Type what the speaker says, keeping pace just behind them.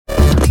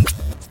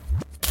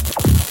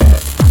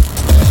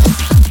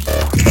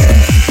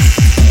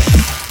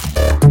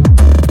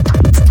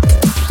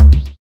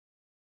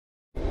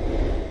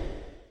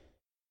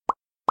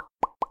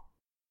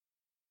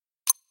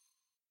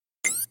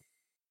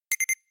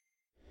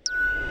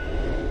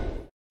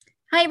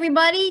Hi,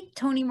 everybody.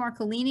 Tony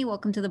Marcolini.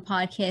 Welcome to the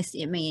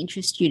podcast. It may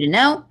interest you to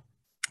know.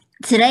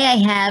 Today I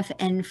have,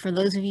 and for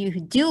those of you who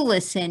do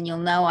listen, you'll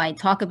know I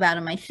talk about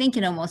him, I think,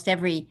 in almost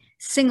every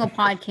single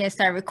podcast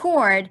I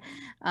record,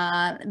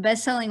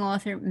 best-selling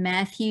author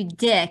Matthew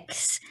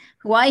Dicks,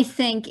 who I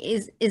think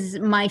is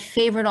my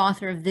favorite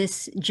author of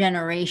this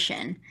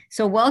generation.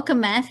 So welcome,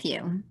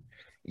 Matthew.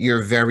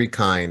 You're very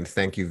kind.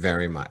 Thank you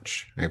very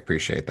much. I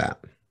appreciate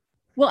that.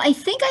 Well, I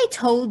think I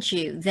told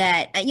you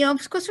that,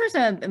 of course,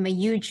 I'm a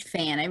huge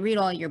fan. I read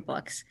all your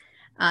books.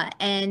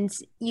 And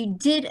you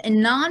did a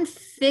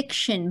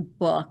nonfiction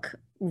book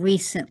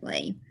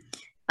recently.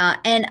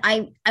 And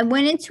I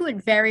went into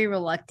it very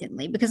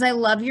reluctantly because I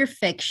love your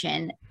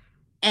fiction.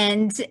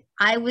 And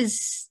I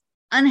was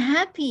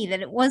unhappy that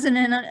it wasn't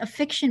a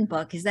fiction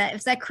book. Is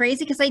that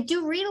crazy? Because I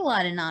do read a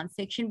lot of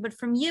nonfiction, but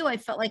from you, I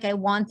felt like I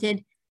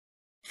wanted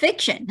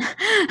fiction.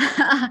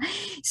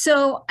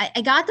 So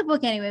I got the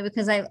book anyway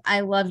because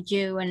I loved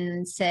you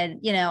and said,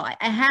 I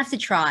have to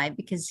try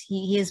because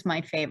he is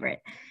my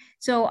favorite.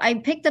 So I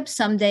picked up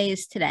Some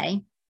Days Today,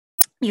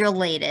 your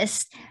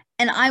latest,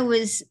 and I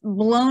was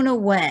blown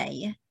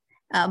away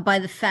by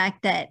the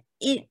fact that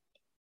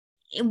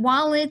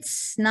while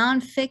it's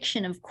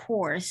nonfiction, of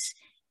course,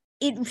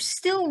 it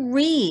still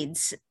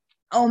reads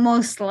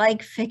almost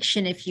like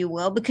fiction, if you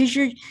will, because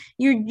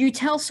you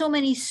tell so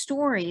many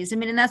stories. I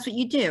mean, and that's what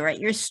you do, right?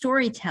 You're a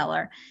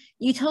storyteller.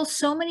 You tell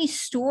so many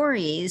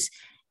stories,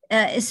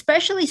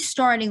 especially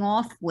starting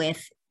off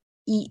with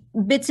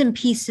bits and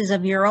pieces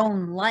of your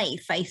own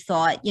life. I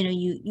thought,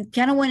 you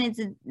kind of went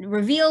into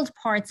revealed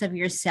parts of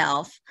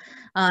yourself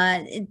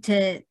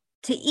to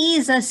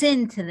ease us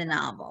into the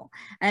novel.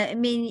 I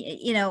mean,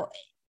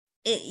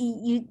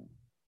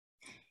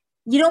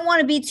 you don't want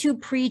to be too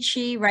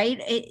preachy,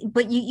 right?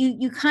 But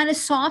you kind of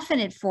soften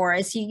it for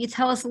us. You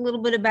tell us a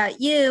little bit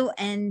about you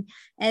and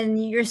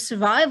your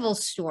survival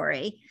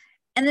story,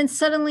 and then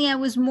suddenly I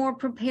was more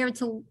prepared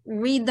to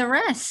read the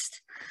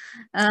rest.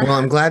 Well,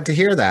 I'm glad to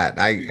hear that.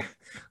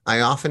 I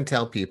often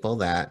tell people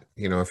that,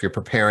 if you're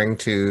preparing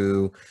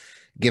to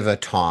give a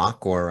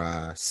talk or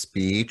a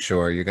speech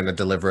or you're going to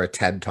deliver a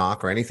TED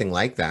talk or anything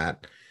like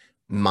that,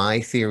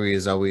 my theory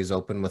is always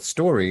open with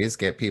stories,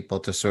 get people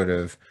to sort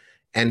of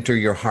enter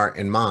your heart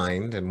and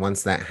mind. And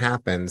once that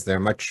happens, they're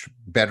much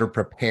better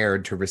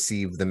prepared to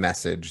receive the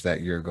message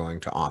that you're going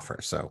to offer.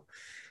 So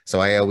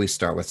I always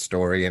start with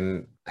story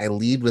and I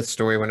lead with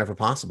story whenever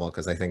possible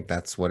because I think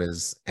that's what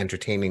is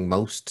entertaining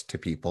most to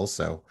people.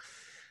 So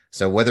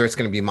whether it's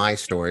going to be my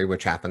story,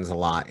 which happens a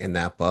lot in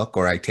that book,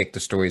 or I take the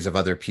stories of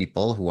other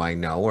people who I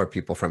know or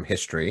people from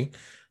history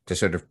to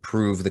sort of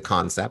prove the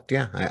concept.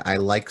 Yeah, I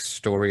like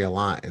story a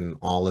lot in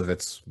all of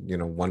its,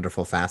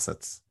 wonderful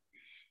facets.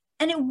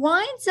 And it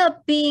winds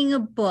up being a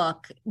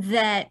book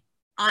that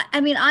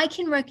I mean, I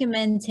can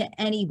recommend to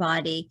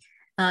anybody.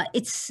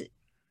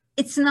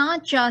 It's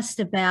not just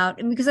about,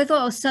 because I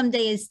thought, oh,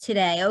 Someday Is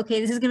Today.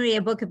 Okay, this is going to be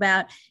a book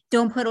about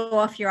don't put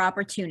off your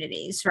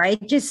opportunities, right?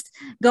 Just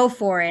go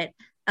for it.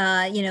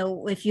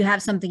 If you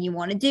have something you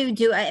want to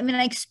do. I mean,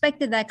 I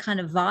expected that kind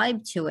of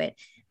vibe to it.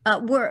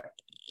 Where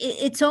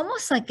it's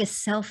almost like a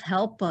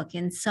self-help book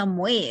in some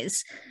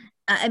ways.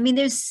 I mean,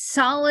 there's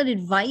solid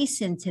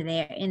advice in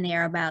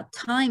there about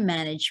time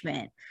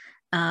management,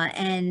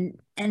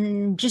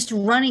 and just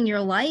running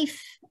your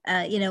life,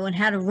 and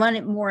how to run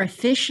it more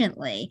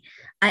efficiently.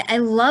 I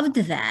loved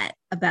that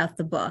about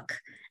the book.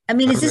 I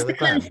mean, I'm really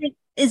glad.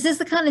 is this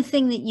the kind of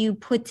thing that you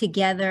put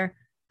together?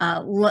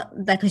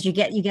 That because you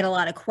get a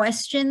lot of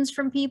questions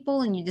from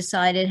people, and you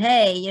decided,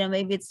 hey,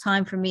 maybe it's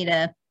time for me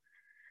to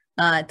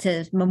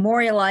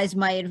memorialize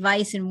my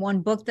advice in one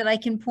book that I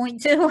can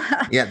point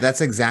to. Yeah, that's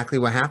exactly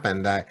what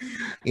happened.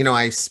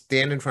 I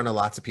stand in front of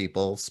lots of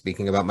people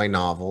speaking about my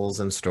novels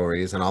and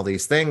stories and all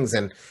these things.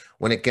 And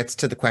when it gets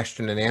to the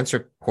question and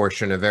answer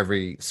portion of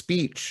every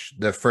speech,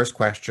 the first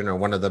question or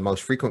one of the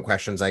most frequent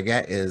questions I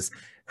get is,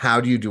 how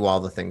do you do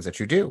all the things that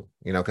you do?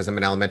 Because I'm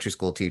an elementary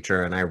school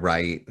teacher and I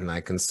write and I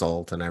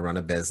consult and I run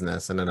a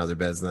business and another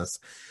business.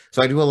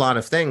 So I do a lot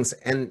of things.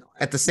 And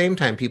at the same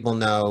time, people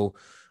know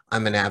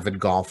I'm an avid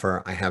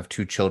golfer. I have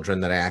two children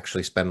that I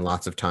actually spend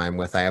lots of time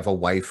with. I have a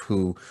wife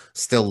who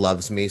still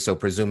loves me, so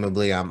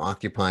presumably I'm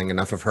occupying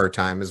enough of her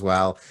time as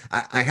well.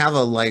 I have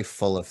a life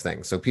full of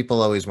things. So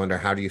people always wonder,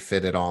 how do you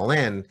fit it all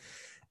in?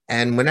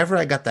 And whenever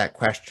I got that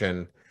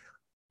question,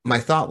 my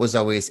thought was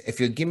always,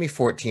 if you give me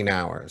 14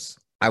 hours,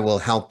 I will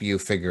help you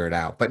figure it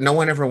out. But no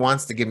one ever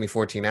wants to give me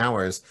 14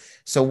 hours.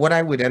 So what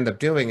I would end up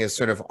doing is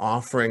sort of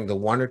offering the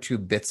one or two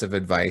bits of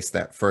advice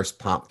that first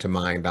popped to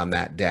mind on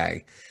that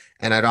day.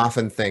 And I'd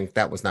often think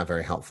that was not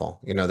very helpful.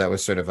 That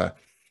was sort of a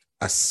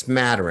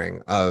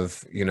smattering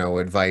of,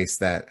 advice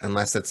that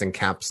unless it's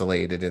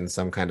encapsulated in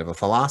some kind of a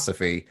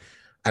philosophy,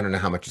 I don't know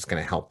how much it's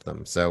going to help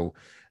them. So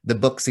the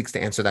book seeks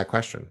to answer that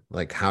question.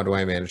 Like, how do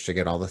I manage to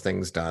get all the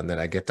things done that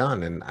I get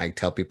done? And I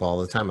tell people all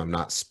the time, I'm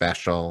not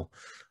special.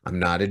 I'm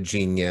not a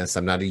genius.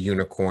 I'm not a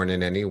unicorn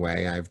in any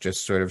way. I've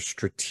just sort of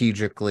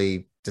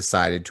strategically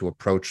decided to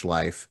approach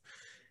life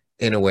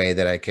in a way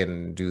that I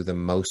can do the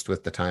most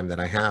with the time that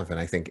I have. And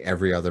I think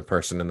every other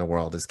person in the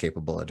world is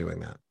capable of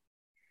doing that.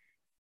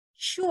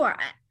 Sure.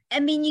 I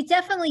mean, you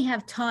definitely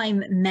have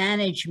time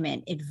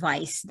management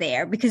advice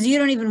there because you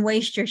don't even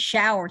waste your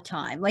shower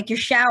time. Like your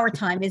shower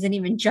time isn't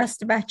even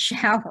just about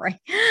showering,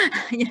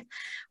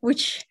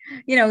 which,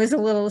 is a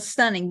little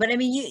stunning. But I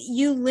mean,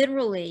 you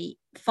literally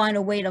find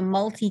a way to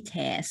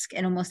multitask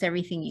in almost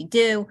everything you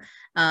do.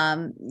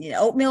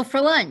 Oatmeal for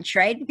lunch,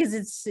 right? Because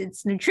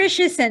it's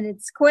nutritious and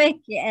it's quick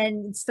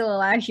and it still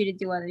allows you to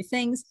do other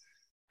things.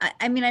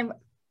 I mean,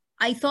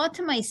 I thought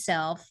to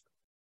myself,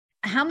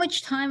 how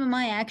much time am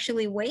I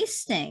actually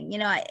wasting?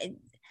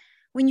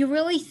 When you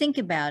really think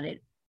about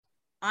it,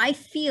 I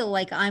feel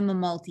like I'm a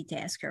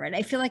multitasker, right?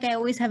 I feel like I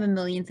always have a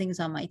million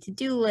things on my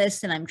to-do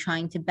list and I'm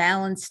trying to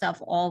balance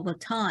stuff all the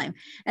time.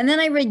 And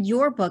then I read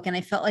your book and I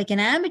felt like an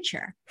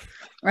amateur,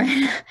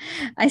 right?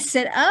 I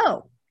said,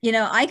 oh,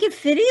 I could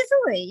fit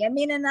easily. I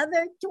mean,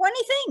 another 20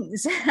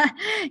 things.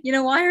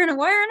 Why aren't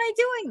I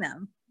doing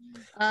them?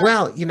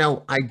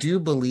 Well, I do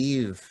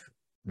believe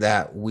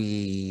that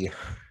we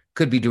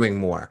could be doing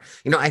more.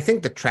 I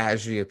think the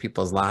tragedy of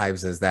people's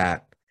lives is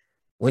that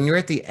when you're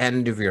at the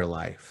end of your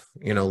life,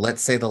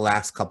 let's say the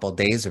last couple of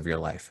days of your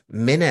life,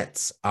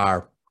 minutes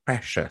are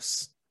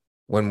precious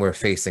when we're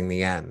facing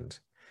the end.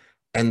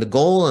 And the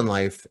goal in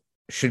life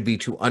should be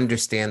to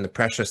understand the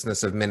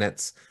preciousness of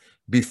minutes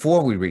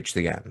before we reach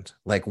the end,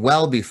 like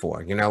well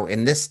before,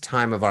 in this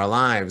time of our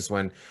lives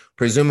when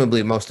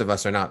presumably most of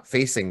us are not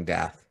facing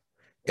death.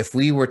 If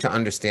we were to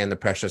understand the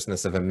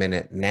preciousness of a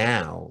minute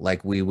now,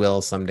 like we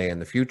will someday in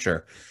the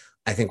future,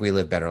 I think we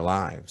live better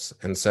lives.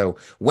 And so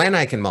when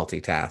I can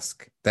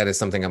multitask, that is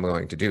something I'm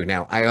going to do.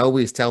 Now, I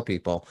always tell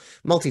people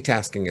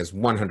multitasking is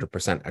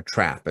 100% a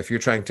trap. If you're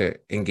trying to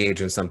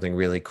engage in something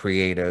really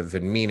creative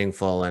and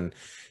meaningful and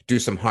do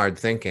some hard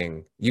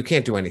thinking, you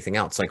can't do anything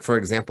else. Like, for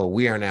example,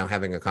 we are now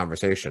having a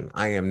conversation.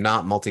 I am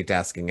not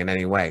multitasking in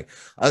any way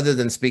other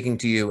than speaking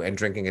to you and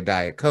drinking a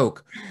Diet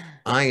Coke.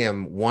 I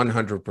am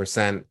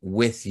 100%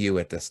 with you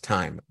at this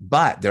time.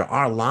 But there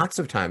are lots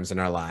of times in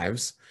our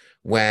lives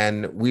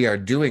when we are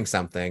doing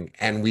something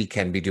and we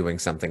can be doing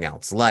something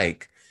else.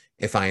 Like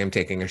if I am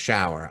taking a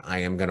shower, I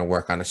am going to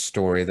work on a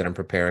story that I'm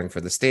preparing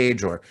for the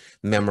stage or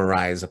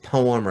memorize a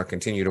poem or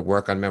continue to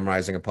work on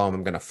memorizing a poem.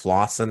 I'm going to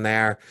floss in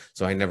there.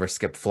 So I never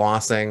skip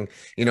flossing.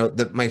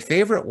 My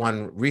favorite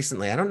one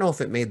recently, I don't know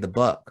if it made the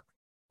book.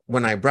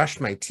 When I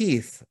brushed my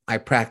teeth, I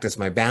practiced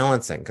my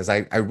balancing because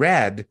I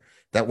read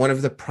that one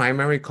of the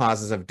primary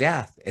causes of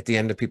death at the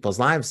end of people's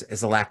lives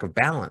is a lack of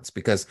balance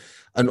because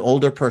an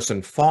older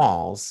person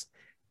falls,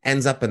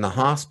 ends up in the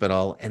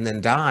hospital, and then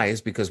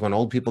dies because when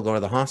old people go to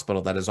the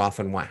hospital, that is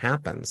often what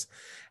happens.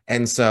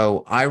 And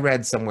so I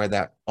read somewhere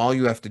that all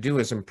you have to do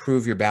is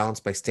improve your balance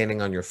by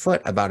standing on your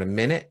foot about a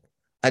minute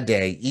a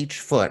day, each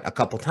foot, a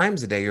couple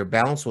times a day. Your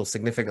balance will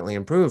significantly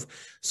improve.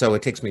 So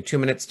it takes me 2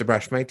 minutes to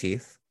brush my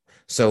teeth.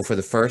 So for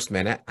the first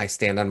minute, I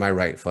stand on my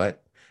right foot.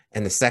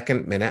 And the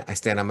second minute, I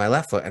stand on my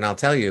left foot. And I'll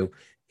tell you,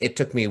 it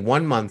took me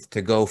 1 month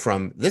to go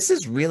from this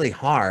is really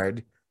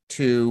hard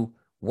to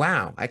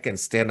wow, I can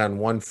stand on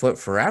one foot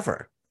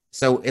forever.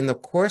 So in the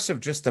course of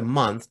just a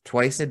month,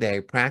 twice a day,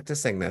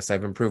 practicing this,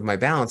 I've improved my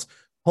balance.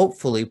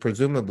 Hopefully,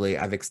 presumably,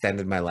 I've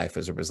extended my life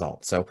as a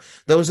result. So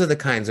those are the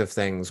kinds of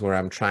things where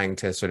I'm trying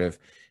to sort of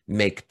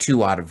make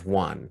two out of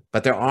one.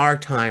 But there are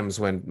times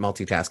when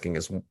multitasking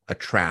is a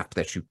trap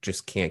that you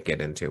just can't get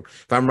into.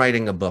 If I'm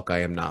writing a book, I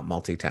am not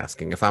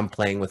multitasking. If I'm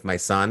playing with my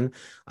son,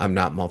 I'm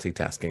not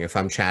multitasking. If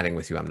I'm chatting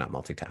with you, I'm not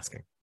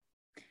multitasking.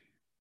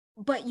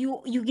 But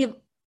you give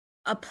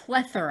a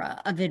plethora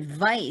of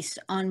advice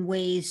on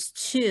ways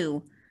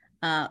to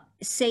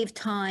save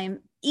time,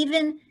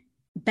 even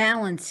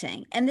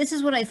balancing. And this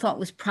is what I thought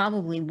was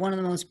probably one of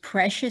the most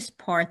precious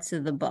parts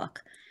of the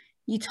book.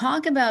 You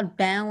talk about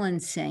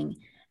balancing,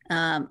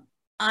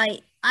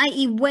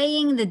 i.e.,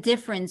 weighing the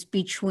difference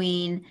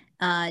between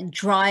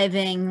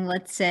driving,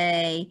 let's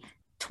say,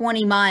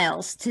 20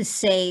 miles to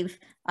save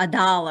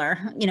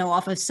 $1,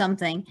 off of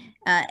something,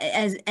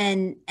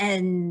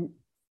 and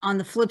on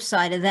the flip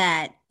side of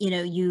that,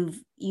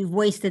 you've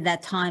wasted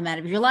that time out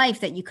of your life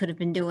that you could have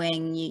been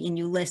doing, and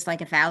you list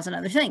like 1,000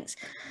 other things.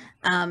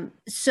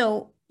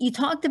 So you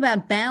talked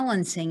about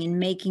balancing and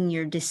making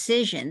your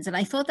decisions, and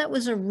I thought that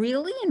was a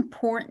really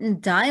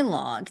important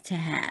dialogue to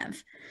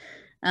have.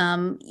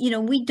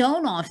 We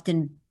don't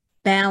often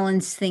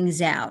balance things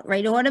out,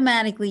 right?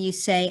 Automatically you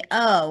say,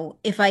 oh,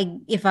 if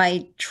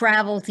I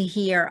travel to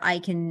here, I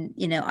can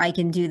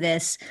do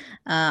this,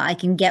 I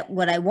can get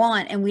what I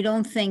want. And we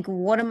don't think,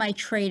 what am I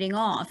trading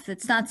off?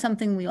 It's not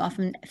something we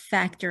often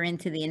factor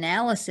into the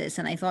analysis.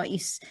 And I thought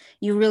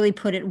you really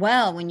put it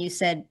well when you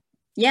said,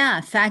 yeah,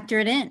 factor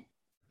it in.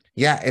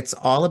 Yeah, it's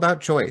all about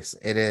choice.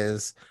 It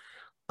is,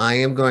 I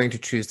am going to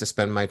choose to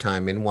spend my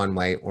time in one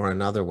way or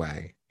another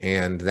way.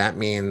 And that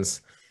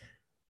means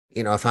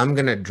if I'm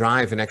going to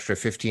drive an extra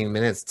 15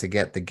 minutes to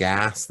get the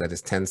gas that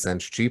is 10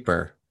 cents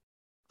cheaper,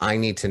 I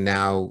need to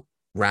now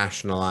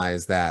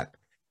rationalize that,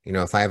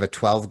 if I have a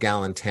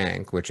 12-gallon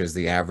tank, which is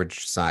the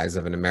average size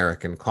of an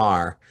American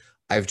car,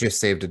 I've just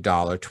saved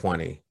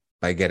 $1.20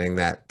 by getting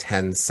that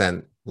 10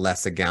 cent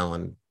less a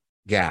gallon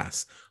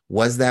gas.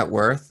 Was that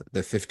worth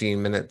the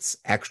 15 minutes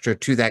extra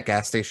to that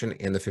gas station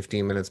in the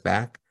 15 minutes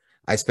back?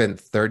 I spent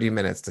 30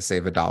 minutes to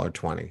save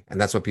 $1.20, and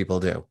that's what people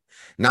do.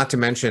 Not to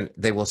mention,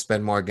 they will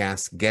spend more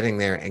gas getting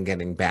there and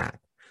getting back.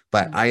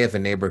 But I have a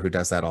neighbor who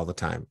does that all the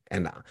time.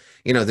 And,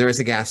 there is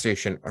a gas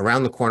station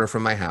around the corner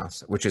from my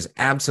house, which is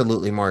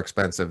absolutely more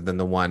expensive than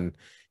the one,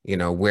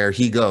 where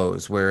he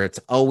goes, where it's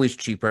always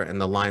cheaper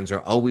and the lines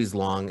are always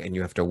long and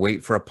you have to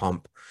wait for a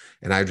pump.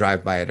 And I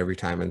drive by it every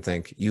time and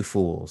think, you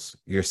fools,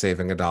 you're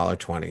saving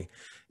 $1.20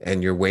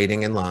 and you're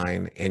waiting in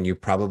line and you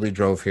probably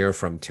drove here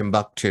from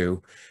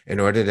Timbuktu in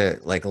order to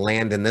like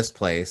land in this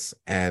place.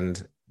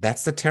 And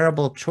that's the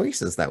terrible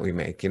choices that we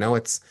make.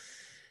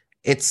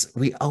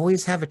 We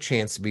always have a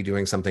chance to be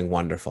doing something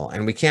wonderful,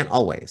 and we can't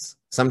always.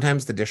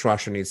 Sometimes the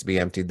dishwasher needs to be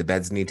emptied, the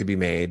beds need to be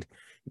made,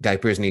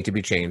 diapers need to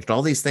be changed.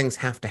 All these things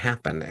have to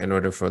happen in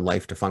order for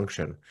life to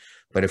function.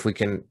 But if we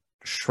can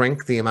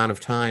shrink the amount of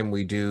time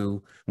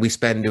we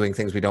spend doing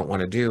things we don't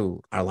want to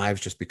do, our lives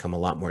just become a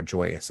lot more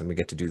joyous and we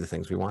get to do the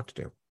things we want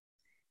to do.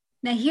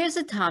 Now, here's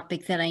a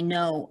topic that I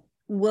know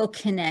will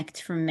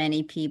connect for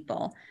many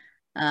people.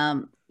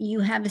 You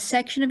have a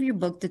section of your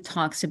book that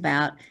talks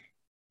about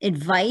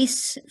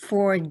advice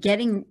for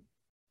getting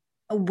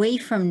away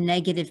from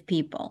negative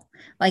people.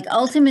 Like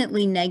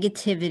ultimately,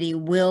 negativity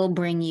will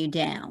bring you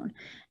down.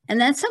 And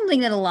that's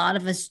something that a lot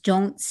of us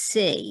don't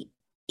see,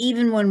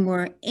 even when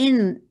we're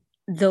in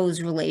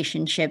those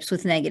relationships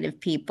with negative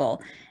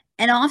people.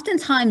 And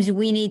oftentimes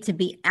we need to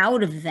be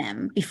out of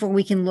them before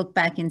we can look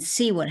back and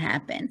see what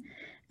happened.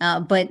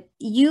 But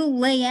you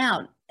lay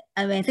out,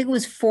 I mean, I think it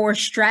was 4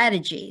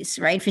 strategies,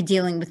 right, for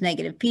dealing with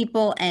negative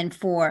people and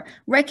for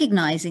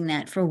recognizing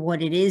that for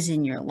what it is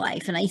in your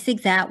life. And I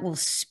think that will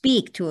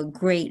speak to a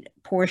great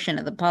portion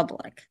of the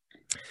public.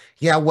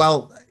 Yeah,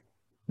 well,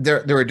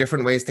 there are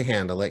different ways to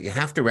handle it. You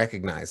have to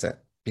recognize it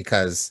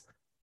because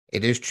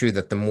it is true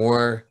that the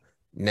more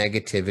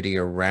negativity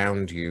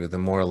around you, the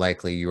more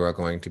likely you are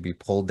going to be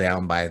pulled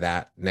down by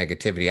that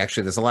negativity.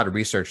 Actually, there's a lot of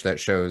research that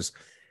shows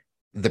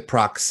the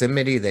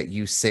proximity that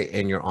you sit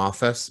in your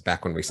office,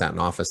 back when we sat in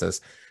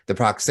offices, the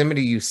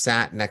proximity you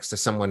sat next to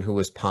someone who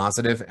was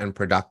positive and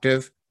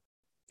productive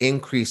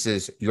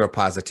increases your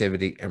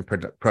positivity and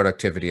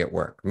productivity at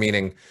work.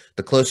 Meaning,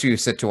 the closer you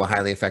sit to a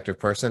highly effective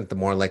person, the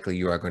more likely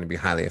you are going to be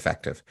highly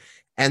effective.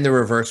 And the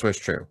reverse was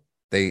true.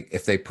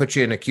 If they put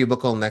you in a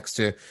cubicle next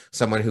to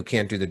someone who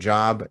can't do the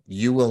job,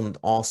 you will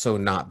also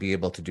not be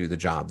able to do the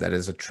job. That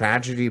is a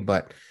tragedy,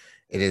 but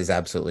it is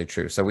absolutely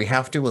true. So we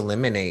have to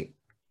eliminate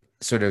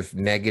sort of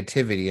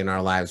negativity in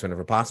our lives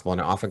whenever possible, and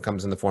it often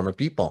comes in the form of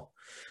people.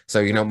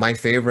 So, my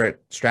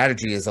favorite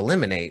strategy is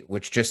eliminate,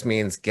 which just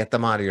means get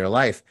them out of your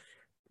life.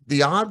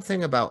 The odd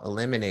thing about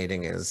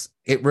eliminating is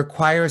it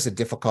requires a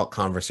difficult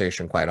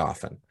conversation quite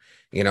often.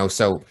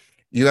 So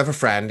you have a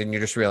friend and you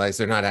just realize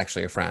they're not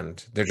actually a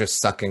friend. They're just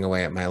sucking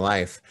away at my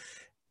life.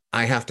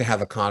 I have to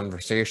have a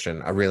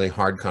conversation, a really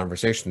hard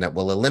conversation that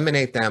will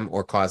eliminate them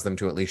or cause them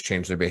to at least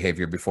change their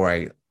behavior before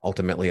I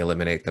ultimately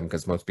eliminate them,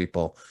 because most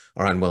people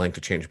are unwilling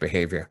to change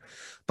behavior.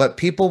 But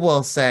people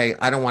will say,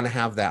 I don't want to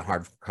have that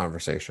hard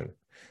conversation.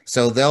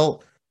 So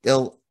they'll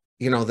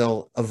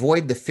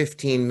avoid the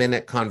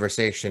 15-minute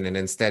conversation and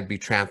instead be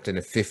trapped in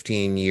a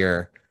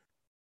 15-year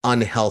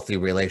unhealthy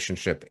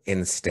relationship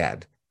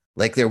instead.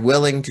 Like they're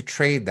willing to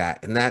trade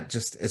that. And that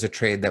just is a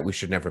trade that we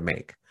should never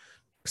make.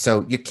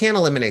 So you can't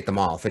eliminate them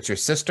all. If it's your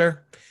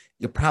sister,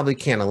 you probably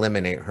can't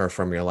eliminate her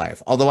from your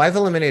life. Although I've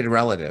eliminated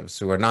relatives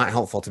who are not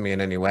helpful to me in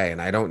any way, and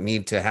I don't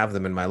need to have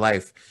them in my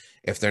life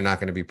if they're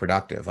not going to be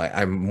productive.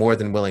 I'm more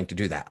than willing to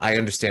do that. I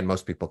understand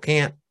most people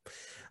can't.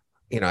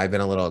 I've been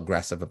a little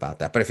aggressive about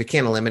that. But if you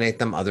can't eliminate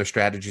them, other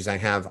strategies I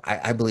have,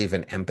 I believe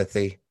in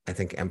empathy. I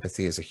think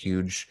empathy is a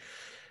huge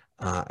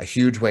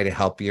way to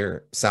help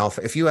yourself.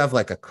 If you have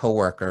like a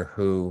coworker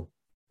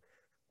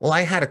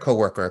I had a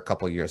coworker a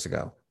couple of years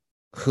ago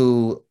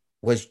who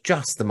was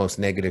just the most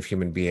negative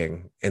human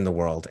being in the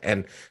world.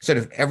 And sort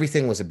of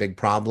everything was a big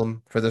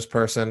problem for this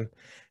person.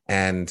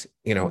 And,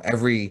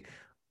 every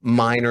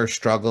minor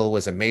struggle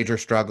was a major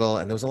struggle.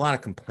 And there was a lot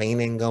of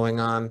complaining going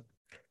on.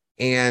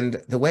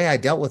 And the way I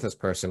dealt with this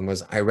person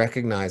was I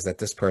recognized that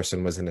this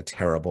person was in a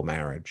terrible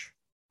marriage.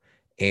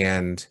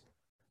 And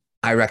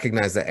I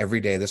recognized that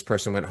every day this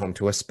person went home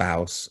to a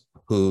spouse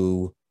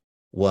who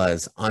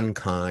was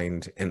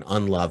unkind and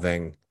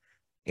unloving,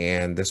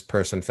 and this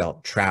person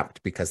felt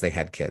trapped because they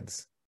had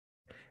kids.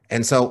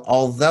 And so,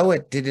 although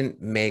it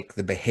didn't make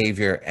the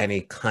behavior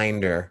any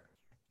kinder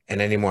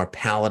and any more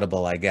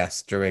palatable, I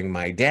guess, during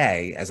my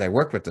day as I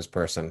worked with this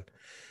person,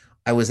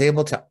 I was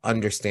able to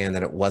understand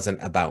that it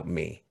wasn't about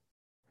me,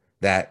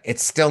 that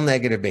it's still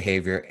negative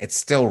behavior, it's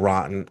still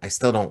rotten, I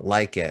still don't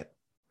like it,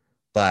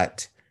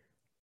 but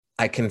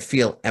I can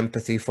feel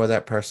empathy for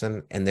that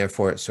person, and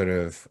therefore it sort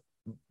of,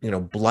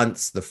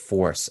 blunts the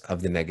force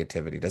of the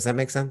negativity. Does that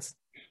make sense?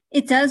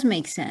 It does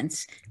make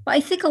sense. But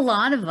I think a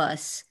lot of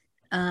us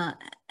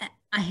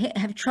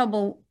have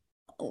trouble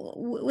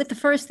with the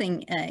first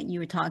thing you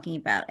were talking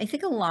about, I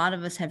think a lot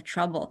of us have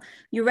trouble.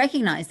 You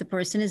recognize the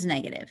person is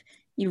negative.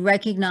 You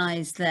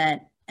recognize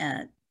that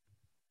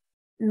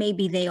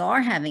maybe they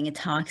are having a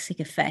toxic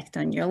effect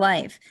on your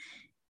life,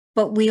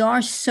 but we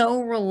are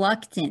so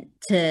reluctant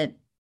to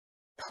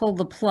pull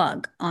the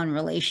plug on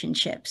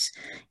relationships,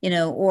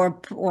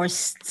 or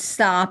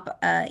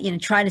stop,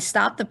 try to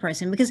stop the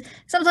person, because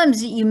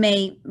sometimes you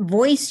may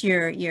voice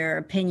your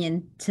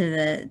opinion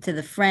to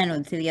the friend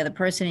or to the other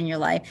person in your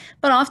life,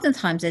 but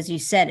oftentimes, as you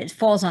said, it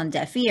falls on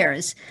deaf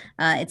ears.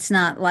 It's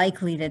not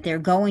likely that they're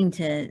going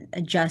to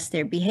adjust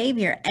their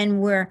behavior,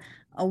 and we're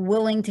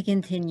willing to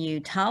continue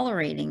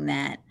tolerating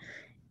that.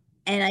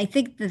 And I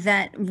think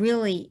that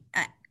really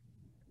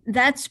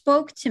that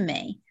spoke to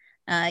me,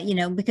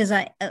 because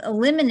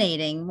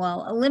eliminating,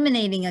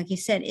 like you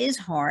said, is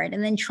hard,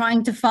 and then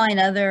trying to find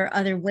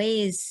other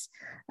ways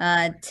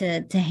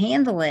to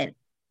handle it.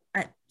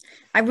 I,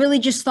 I really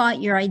just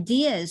thought your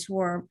ideas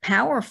were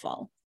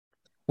powerful.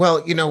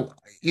 Well,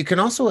 you can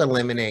also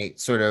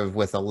eliminate sort of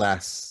with a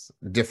less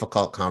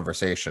difficult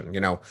conversation.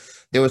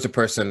 There was a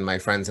person my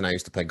friends and I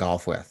used to play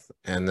golf with,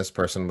 and this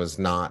person was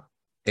not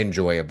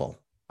enjoyable.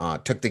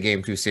 Took the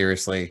game too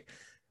seriously,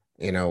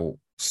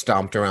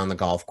 stomped around the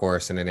golf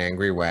course in an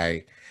angry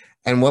way.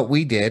 And what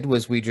we did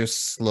was we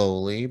just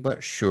slowly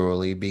but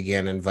surely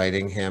began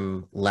inviting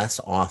him less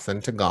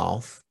often to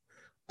golf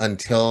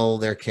until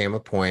there came a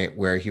point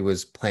where he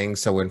was playing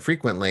so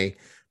infrequently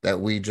that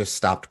we just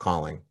stopped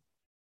calling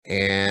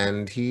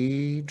and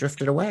he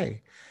drifted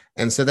away.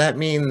 And so that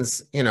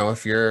means,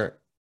 if you're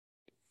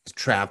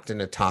trapped in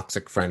a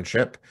toxic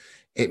friendship,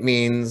 it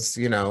means,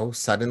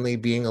 suddenly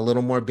being a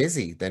little more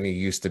busy than you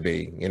used to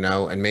be,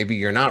 and maybe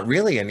you're not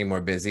really any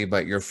more busy,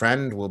 but your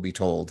friend will be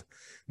told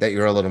that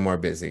you're a little more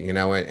busy,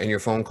 and your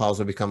phone calls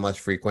will become less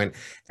frequent.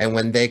 And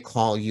when they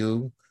call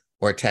you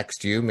or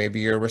text you, maybe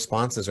your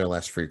responses are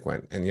less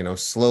frequent, and,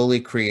 slowly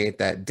create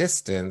that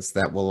distance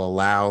that will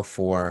allow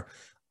for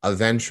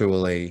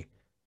eventually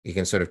you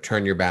can sort of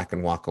turn your back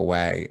and walk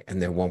away,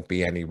 and there won't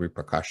be any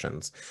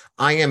repercussions.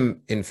 I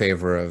am in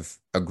favor of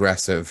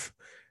aggressive,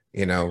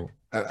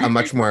 a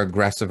much more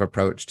aggressive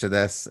approach to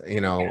this,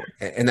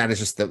 and that is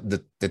just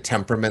the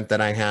temperament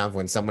that I have.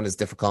 When someone is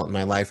difficult in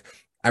my life,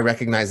 I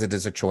recognize it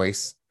as a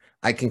choice.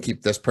 I can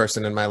keep this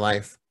person in my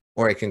life,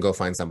 or I can go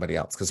find somebody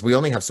else, because we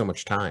only have so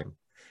much time.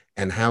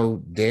 And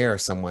how dare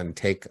someone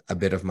take a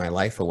bit of my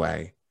life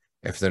away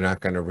if they're not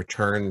going to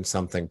return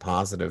something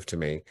positive to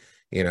me,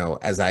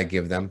 as I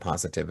give them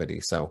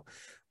positivity. So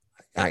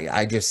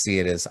I just see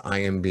it as I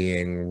am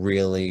being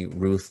really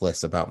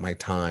ruthless about my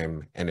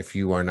time. And if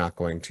you are not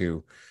going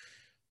to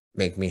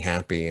make me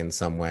happy in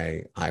some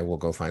way, I will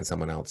go find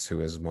someone else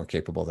who is more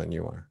capable than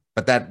you are.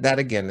 But that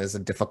again is a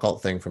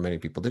difficult thing for many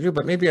people to do,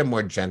 but maybe a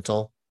more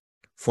gentle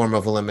form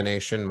of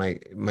elimination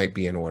might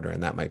be in order,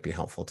 and that might be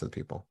helpful to the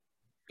people.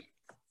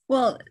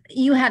 Well,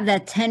 you have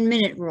that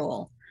 10-minute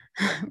rule,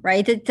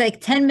 right? It's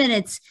like 10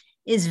 minutes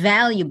is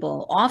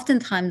valuable.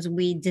 Oftentimes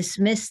we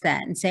dismiss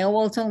that and say, oh,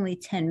 well, it's only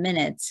 10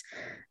 minutes.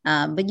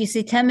 But you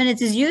say 10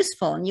 minutes is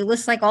useful, and you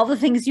list like all the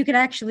things you could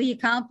actually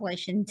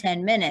accomplish in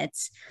 10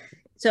 minutes.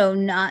 So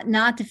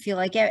not to feel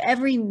like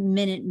every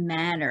minute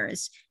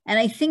matters. And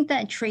I think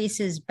that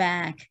traces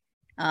back,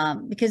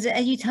 because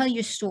as you tell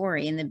your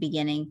story in the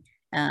beginning,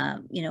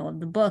 of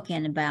the book,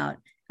 and about,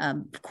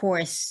 of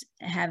course,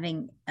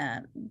 having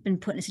been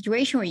put in a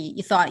situation where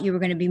you thought you were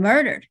going to be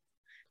murdered,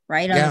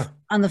 right?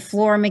 On the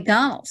floor of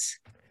McDonald's.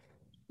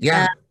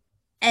 Yeah.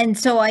 And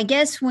so I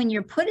guess when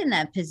you're put in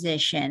that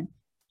position,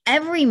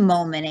 every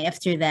moment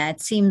after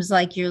that seems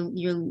like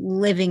you're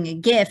living a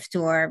gift,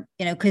 or,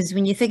 because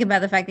when you think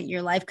about the fact that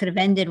your life could have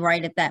ended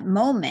right at that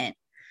moment,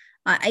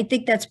 I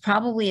think that's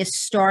probably a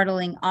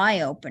startling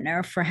eye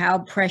opener for how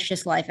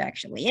precious life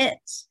actually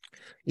is.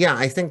 Yeah,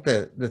 I think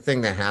the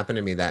thing that happened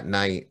to me that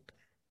night,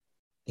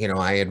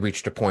 I had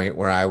reached a point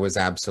where I was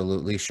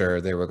absolutely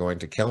sure they were going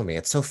to kill me.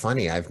 It's so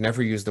funny. I've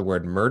never used the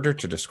word murder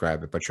to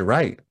describe it, but you're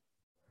right.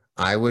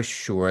 I was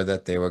sure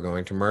that they were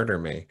going to murder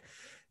me.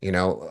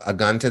 A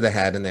gun to the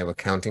head, and they were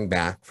counting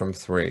back from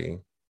 3.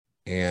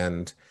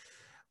 And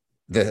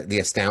the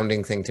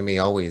astounding thing to me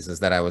always is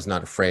that I was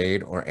not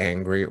afraid or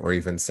angry or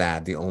even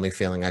sad. The only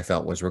feeling I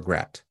felt was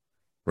regret.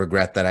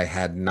 Regret that I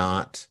had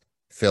not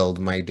filled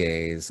my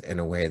days in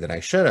a way that I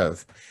should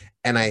have.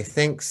 And I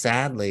think,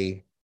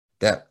 sadly,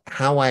 that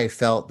how I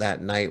felt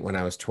that night when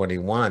I was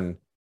 21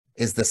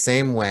 is the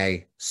same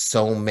way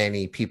so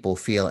many people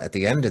feel at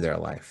the end of their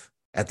life,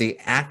 at the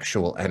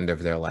actual end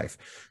of their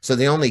life. So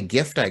the only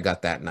gift I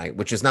got that night,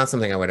 which is not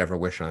something I would ever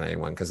wish on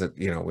anyone, because it,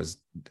 was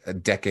a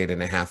decade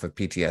and a half of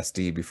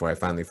PTSD before I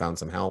finally found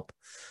some help.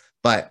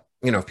 But,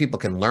 if people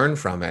can learn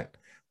from it,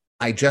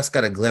 I just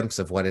got a glimpse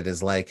of what it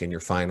is like in your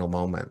final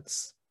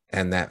moments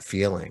and that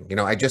feeling.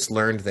 I just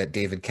learned that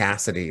David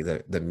Cassidy,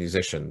 the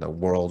musician, the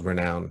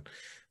world-renowned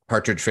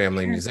Partridge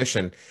Family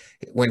musician,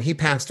 when he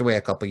passed away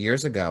a couple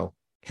years ago,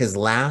 his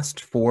last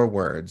 4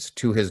 words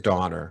to his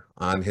daughter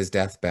on his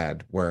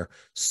deathbed were,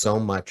 "So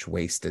much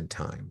wasted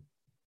time."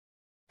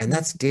 And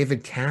that's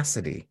David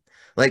Cassidy.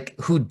 like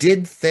who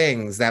did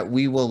things that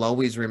we will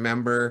always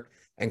remember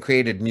and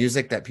created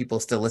music that people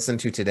still listen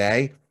to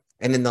today.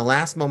 And in the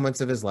last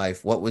moments of his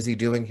life, what was he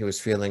doing? He was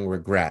feeling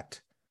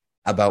regret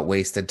about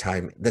wasted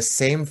time. The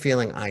same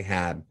feeling I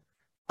had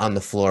on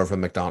the floor of a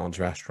McDonald's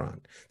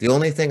restaurant. The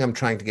only thing I'm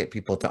trying to get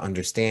people to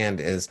understand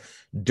is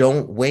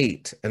don't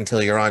wait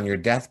until you're on your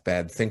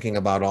deathbed thinking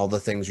about all the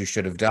things you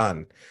should have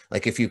done.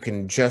 Like if you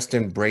can just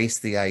embrace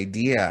the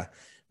idea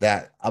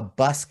that a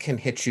bus can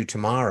hit you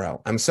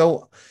tomorrow.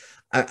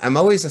 I'm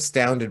always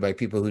astounded by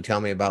people who tell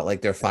me about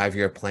like their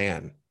 5-year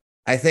plan.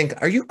 I think,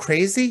 are you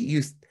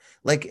crazy?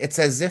 Like it's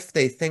as if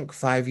they think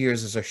 5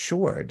 years is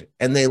assured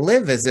and they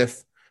live as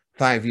if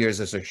 5 years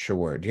is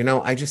assured.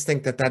 I just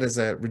think that that is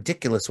a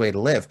ridiculous way to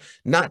live.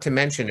 Not to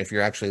mention if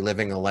you're actually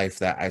living a life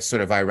that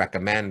I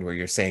recommend, where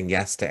you're saying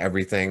yes to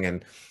everything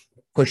and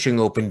pushing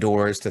open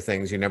doors to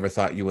things you never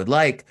thought you would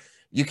like.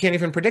 You can't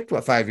even predict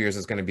what 5 years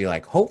is going to be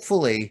like.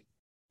 Hopefully,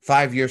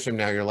 5 years from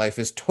now, your life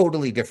is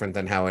totally different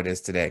than how it is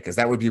today, because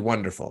that would be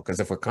wonderful. Because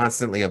if we're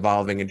constantly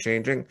evolving and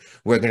changing,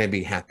 we're going to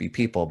be happy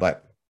people.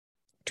 But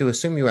to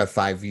assume you have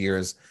 5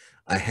 years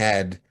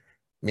ahead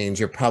means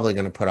you're probably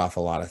going to put off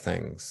a lot of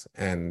things.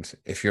 And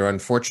if you're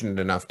unfortunate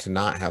enough to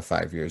not have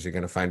 5 years, you're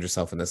going to find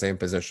yourself in the same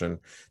position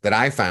that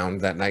I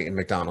found that night in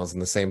McDonald's, in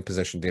the same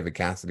position David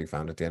Cassidy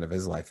found at the end of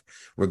his life.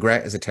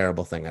 Regret is a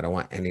terrible thing. I don't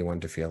want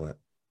anyone to feel it.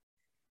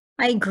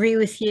 I agree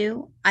with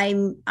you. I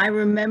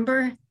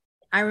remember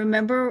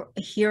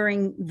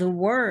hearing the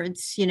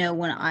words,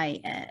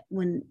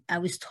 when I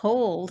was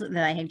told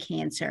that I had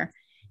cancer,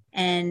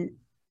 and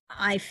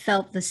I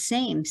felt the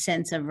same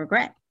sense of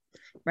regret,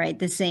 right?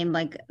 The same,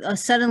 like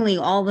suddenly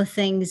all the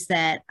things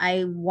that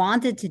I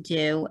wanted to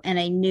do, and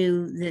I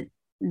knew that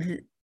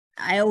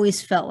I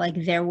always felt like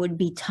there would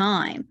be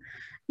time,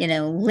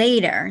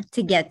 later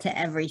to get to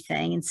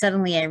everything. And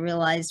suddenly I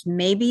realized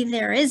maybe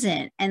there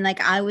isn't. And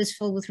like I was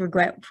filled with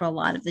regret for a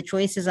lot of the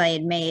choices I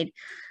had made.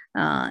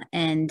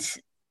 And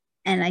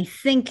I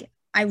think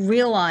I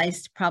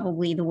realized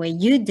probably the way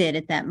you did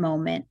at that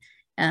moment,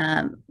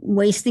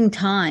 wasting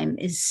time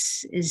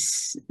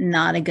is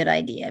not a good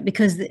idea,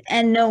 because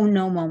and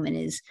no moment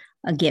is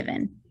a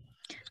given,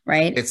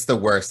 right? It's the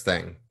worst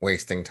thing,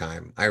 wasting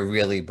time. I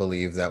really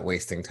believe that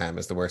wasting time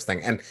is the worst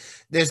thing. And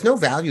there's no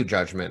value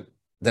judgment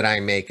that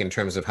I make in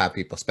terms of how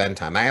people spend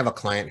time. I have a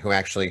client who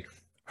actually,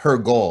 her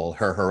goal,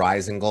 her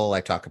horizon goal, I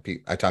talk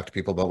to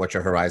people about what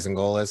your horizon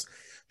goal is.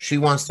 She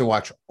wants to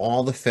watch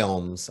all the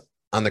films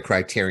on the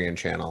Criterion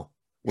channel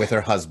with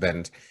her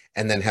husband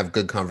and then have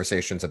good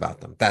conversations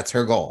about them. That's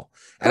her goal.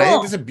 And I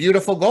think it's Cool. a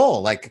beautiful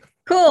goal. Like,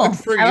 good Cool.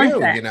 for I like you,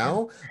 that. you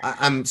know?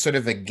 I'm sort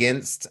of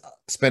against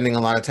spending a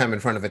lot of time in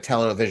front of a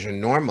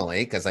television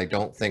normally, because I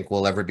don't think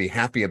we'll ever be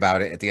happy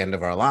about it at the end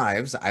of our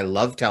lives. I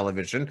love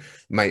television.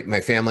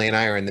 My family and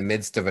I are in the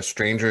midst of a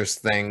Strangers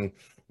Thing,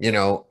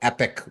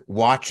 epic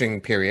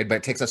watching period, but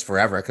it takes us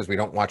forever because we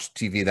don't watch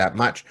TV that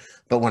much.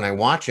 But when I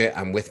watch it,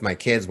 I'm with my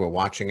kids, we're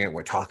watching it,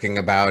 we're talking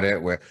about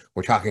it, we're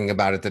talking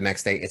about it the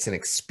next day. It's an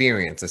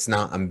experience. It's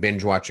not I'm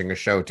binge watching a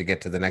show to get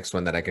to the next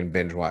one that I can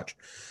binge watch.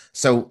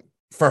 So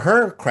for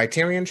her,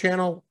 Criterion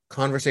Channel,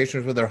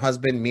 conversations with her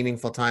husband,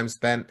 meaningful time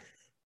spent,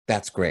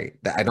 that's great.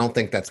 I don't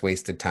think that's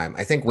wasted time.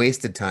 I think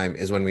wasted time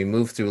is when we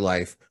move through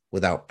life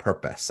without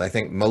purpose. I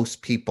think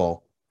most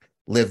people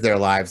live their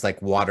lives like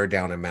water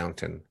down a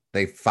mountain.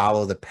 They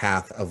follow the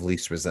path of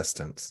least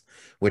resistance,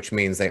 which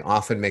means they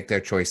often make their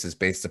choices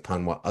based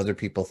upon what other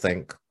people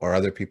think or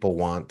other people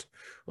want,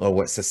 or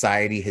what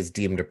society has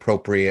deemed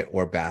appropriate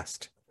or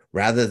best,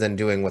 rather than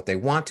doing what they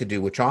want to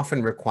do, which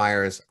often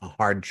requires a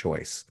hard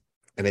choice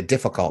and a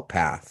difficult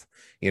path,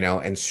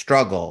 and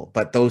struggle.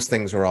 But those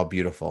things are all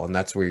beautiful. And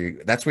that's where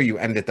you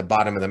end at the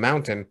bottom of the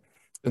mountain,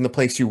 in the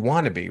place you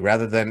want to be,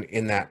 rather than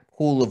in that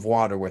pool of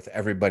water with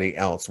everybody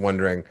else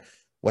wondering,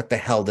 what the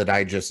hell did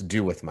I just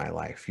do with my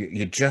life?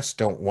 You just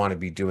don't want to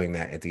be doing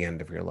that at the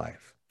end of your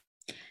life.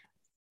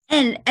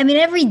 And I mean,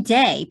 every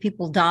day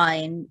people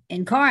die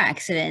in car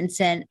accidents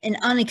and in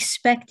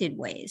unexpected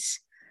ways,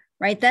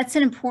 right? That's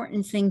an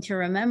important thing to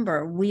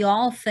remember. We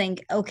all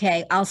think,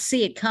 okay, I'll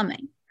see it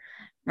coming,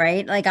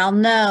 right? Like I'll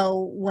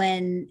know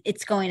when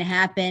it's going to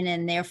happen,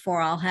 and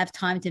therefore I'll have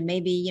time to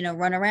maybe,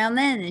 run around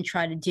then and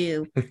try to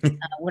do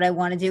what I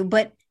want to do.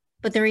 But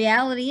the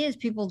reality is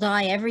people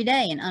die every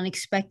day in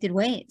unexpected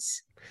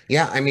ways.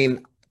 Yeah, I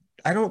mean,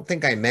 I don't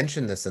think I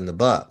mentioned this in the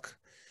book,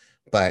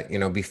 but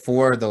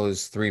before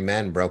those three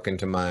men broke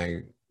into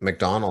my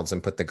McDonald's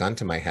and put the gun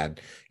to my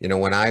head,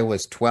 when I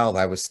was 12,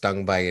 I was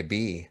stung by a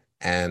bee,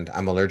 and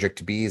I'm allergic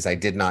to bees. I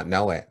did not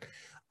know it.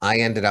 I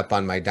ended up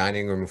on my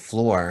dining room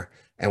floor,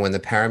 and when the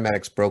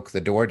paramedics broke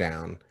the door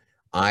down,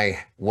 I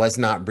was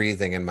not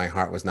breathing and my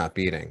heart was not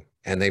beating.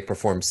 And they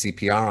performed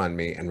CPR on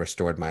me and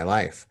restored my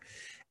life.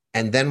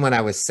 And then when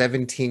I was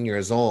 17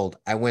 years old,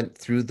 I went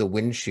through the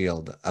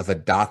windshield of a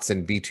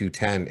Datsun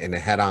B210 in a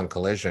head-on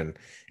collision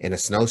in a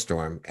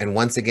snowstorm. And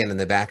once again, in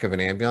the back of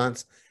an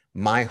ambulance,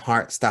 my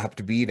heart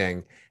stopped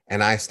beating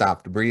and I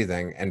stopped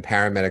breathing, and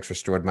paramedics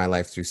restored my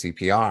life through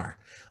CPR.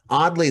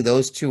 Oddly,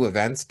 those two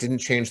events didn't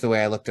change the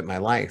way I looked at my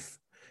life.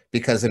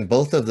 because in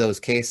both of those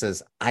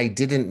cases, I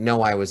didn't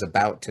know I was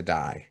about to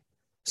die.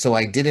 So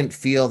I didn't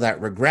feel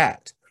that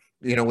regret.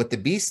 With the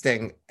bee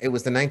sting, it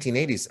was the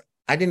 1980s.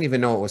 I didn't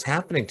even know what was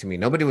happening to me.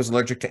 Nobody was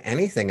allergic to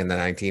anything in the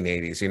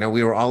 1980s.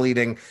 We were all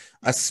eating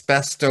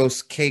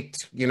asbestos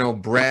caked,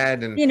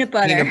 bread and Peanut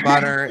butter. peanut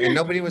butter, and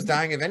nobody was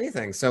dying of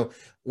anything. So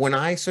when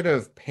I sort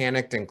of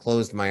panicked and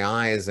closed my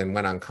eyes and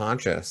went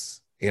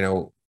unconscious,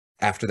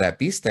 after that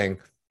bee sting,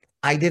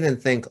 I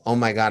didn't think, oh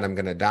my God, I'm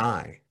going to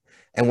die.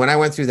 And when I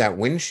went through that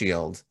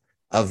windshield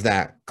of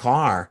that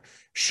car,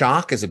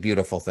 shock is a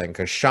beautiful thing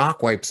because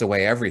shock wipes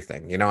away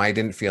everything. I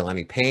didn't feel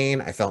any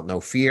pain. I felt no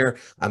fear.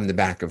 I'm in the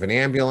back of an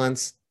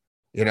ambulance.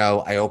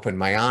 I opened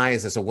my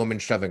eyes. There's a woman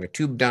shoving a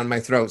tube down my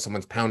throat.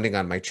 Someone's pounding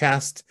on my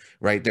chest,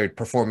 right? They're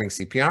performing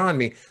CPR on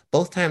me.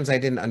 Both times I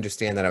didn't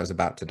understand that I was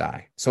about to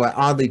die. So I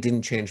oddly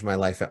didn't change my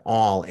life at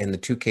all in the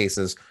two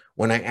cases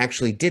when I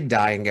actually did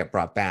die and get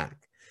brought back.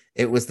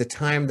 It was the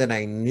time that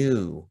I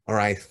knew, or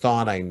I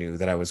thought I knew,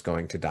 that I was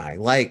going to die.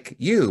 Like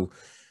you,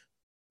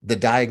 the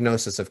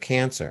diagnosis of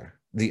cancer,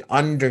 the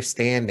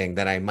understanding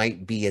that I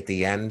might be at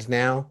the end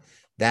now,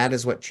 that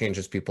is what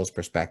changes people's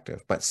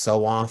perspective. But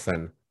so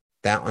often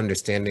that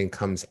understanding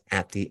comes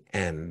at the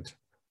end.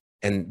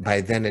 And by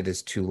then it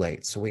is too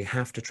late. So we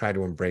have to try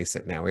to embrace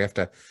it now. We have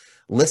to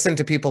listen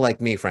to people like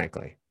me,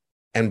 frankly,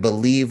 and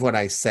believe what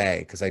I say,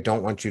 because I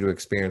don't want you to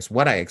experience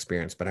what I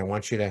experienced, but I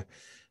want you to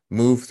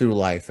move through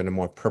life in a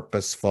more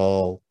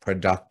purposeful,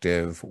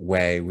 productive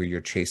way where you're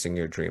chasing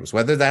your dreams,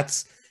 whether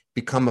that's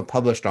become a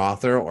published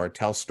author or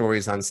tell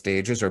stories on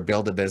stages or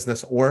build a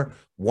business or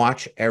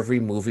watch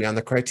every movie on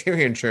the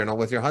Criterion Channel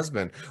with your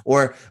husband.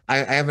 Or I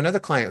have another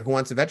client who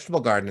wants a vegetable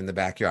garden in the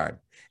backyard.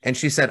 And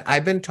she said,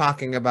 I've been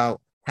talking about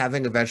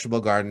having a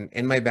vegetable garden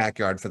in my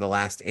backyard for the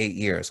last 8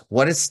 years.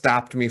 What has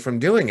stopped me from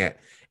doing it?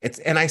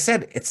 And I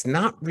said, it's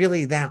not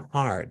really that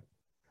hard.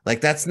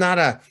 Like it's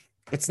not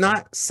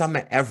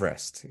Summit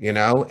Everest,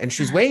 and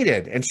she's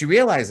waited and she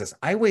realizes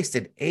I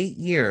wasted 8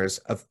 years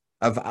of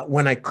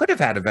when I could have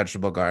had a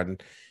vegetable garden.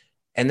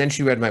 And then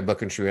she read my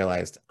book and she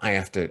realized I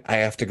have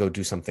to go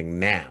do something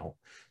now.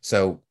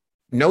 So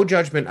no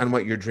judgment on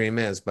what your dream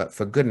is, but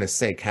for goodness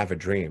sake, have a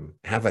dream,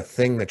 have a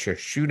thing that you're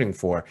shooting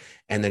for,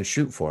 and then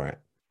shoot for it.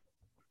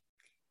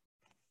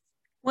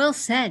 Well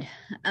said.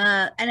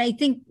 And I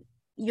think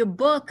your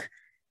book,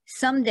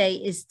 Someday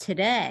is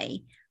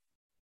Today,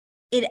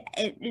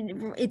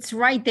 it's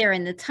right there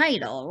in the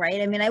title,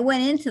 right? I mean, I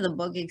went into the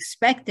book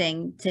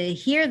expecting to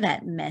hear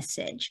that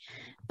message,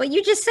 but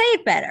you just say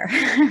it better,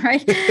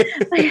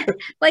 right?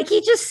 like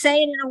you just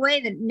say it in a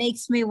way that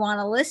makes me want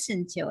to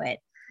listen to it.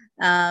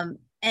 And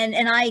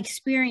I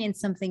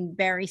experienced something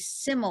very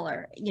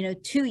similar,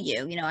 to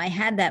you. I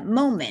had that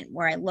moment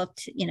where I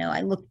looked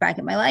back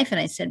at my life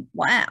and I said,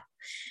 wow.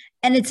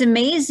 And it's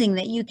amazing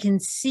that you can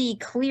see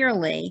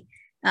clearly.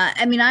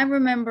 I mean, I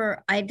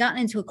remember I had gotten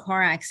into a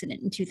car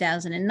accident in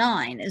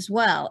 2009 as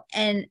well.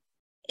 And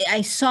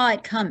I saw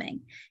it coming.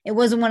 It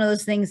wasn't one of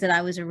those things that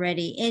I was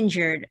already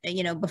injured,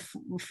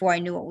 before I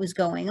knew what was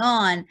going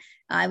on.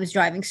 I was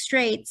driving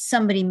straight.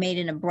 Somebody made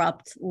an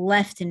abrupt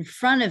left in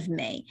front of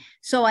me.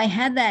 So I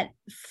had that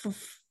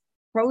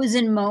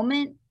frozen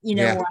moment,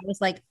 Yeah. where I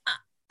was like,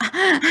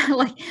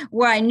 like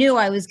where I knew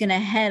I was going to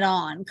head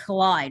on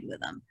collide with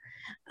them.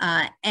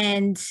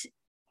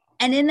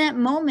 And in that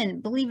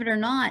moment, believe it or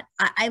not,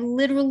 I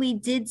literally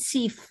did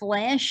see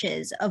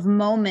flashes of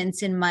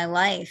moments in my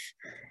life,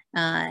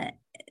 and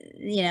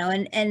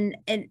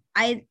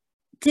I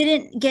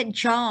didn't get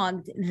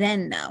jogged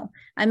then, though.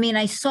 I mean,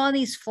 I saw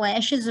these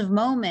flashes of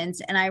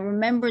moments, and I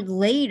remembered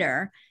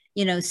later,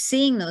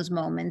 seeing those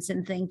moments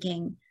and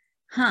thinking,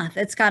 huh,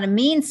 that's got to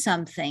mean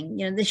something.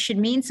 This should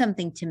mean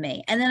something to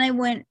me. And then I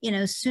went,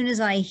 as soon as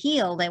I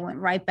healed, I went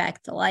right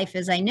back to life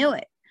as I knew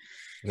it.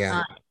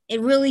 Yeah. It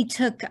really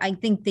took, I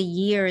think, the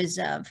years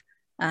of,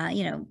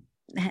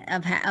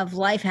 of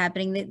life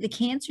happening. The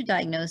cancer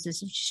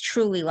diagnosis is just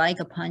truly like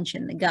a punch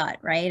in the gut,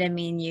 right? I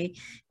mean,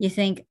 you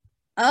think,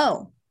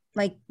 oh,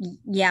 like,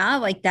 yeah,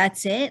 like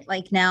that's it.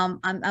 Like now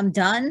I'm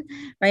done,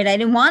 right? I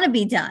didn't want to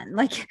be done.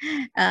 Like,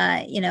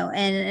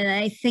 and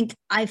I think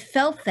I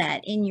felt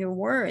that in your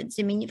words.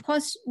 I mean, of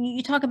course,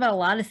 you talk about a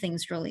lot of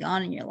things early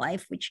on in your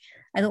life, which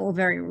I thought were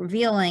very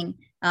revealing.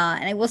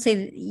 And I will say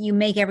that you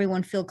make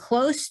everyone feel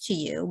close to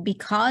you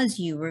because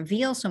you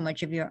reveal so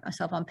much of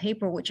yourself on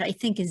paper, which I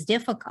think is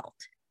difficult.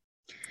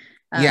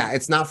 Yeah,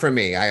 it's not for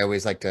me. I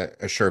always like to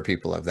assure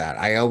people of that.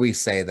 I always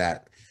say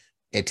that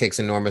it takes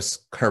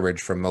enormous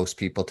courage for most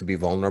people to be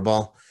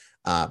vulnerable.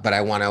 But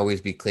I want to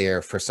always be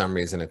clear, for some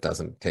reason, it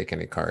doesn't take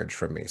any courage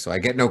from me. So I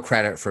get no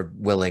credit for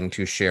willing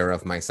to share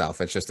of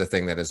myself. It's just a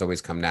thing that has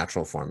always come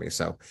natural for me.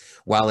 So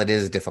while it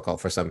is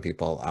difficult for some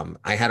people,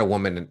 I had a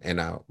woman in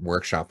a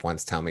workshop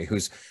once tell me,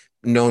 who's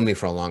known me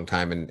for a long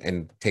time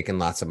and taken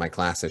lots of my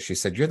classes. She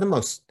said, "You're the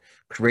most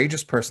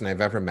courageous person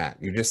I've ever met.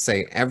 You just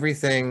say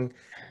everything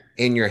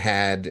in your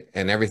head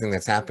and everything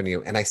that's happened to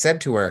you." And I said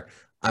to her,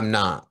 I'm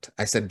not.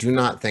 I said, do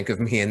not think of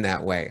me in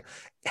that way.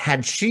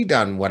 Had she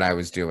done what I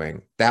was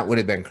doing, that would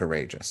have been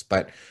courageous.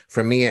 But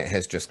for me, it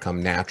has just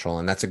come natural.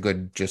 And that's a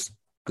good just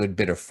good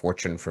bit of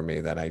fortune for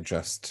me that I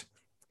just,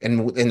 in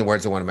the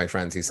words of one of my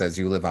friends, he says,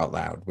 "You live out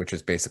loud," which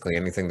is basically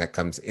anything that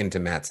comes into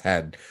Matt's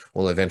head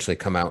will eventually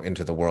come out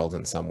into the world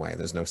in some way.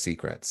 There's no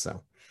secrets.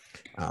 So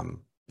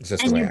it's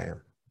just the And way your I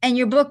am. and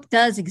your book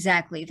does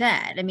exactly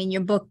that. I mean,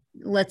 your book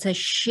lets us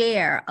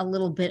share a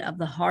little bit of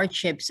the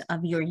hardships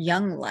of your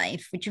young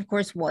life, which of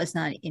course was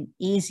not an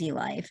easy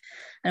life.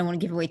 I don't want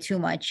to give away too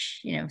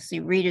much, so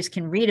your readers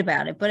can read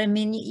about it. But I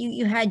mean,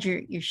 you had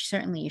your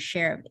certainly your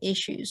share of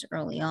issues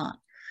early on,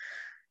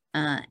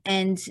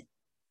 and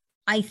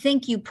I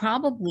think you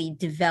probably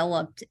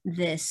developed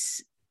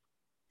this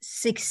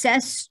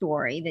success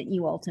story that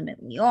you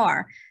ultimately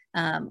are,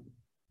 um,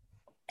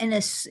 in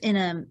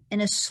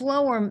a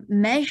slower,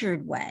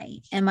 measured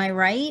way. Am I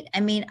right? I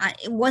mean,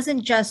 it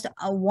wasn't just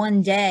a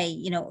one day,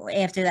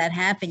 after that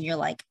happened, you're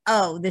like,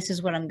 oh, this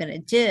is what I'm going to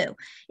do.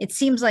 It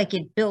seems like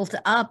it built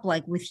up,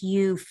 like with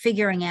you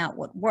figuring out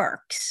what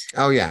works.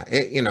 Oh yeah,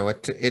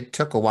 it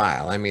took a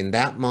while. I mean,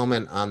 that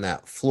moment on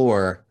that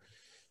floor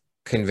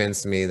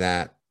convinced me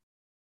that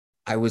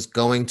I was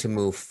going to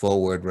move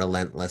forward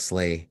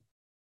relentlessly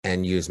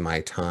and use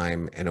my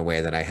time in a way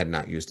that I had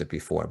not used it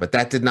before. But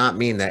that did not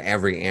mean that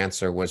every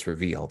answer was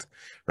revealed,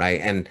 right?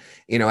 And,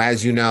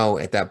 as you know,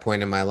 at that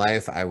point in my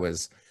life, I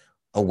was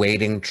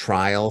awaiting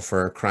trial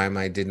for a crime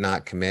I did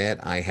not commit.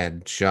 I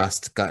had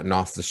just gotten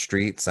off the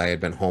streets. I had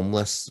been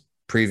homeless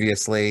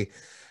previously,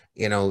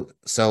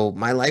 so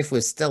my life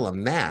was still a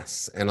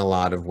mess in a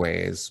lot of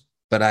ways,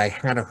 but I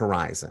had a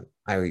horizon.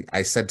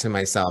 I said to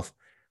myself,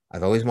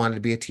 I've always wanted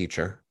to be a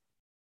teacher.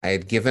 I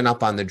had given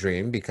up on the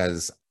dream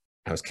because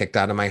I was kicked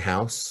out of my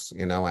house,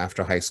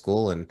 after high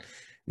school, and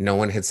no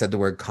one had said the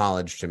word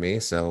college to me.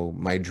 So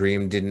my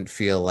dream didn't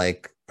feel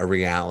like a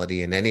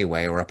reality in any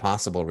way or a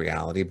possible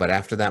reality. But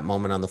after that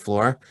moment on the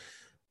floor,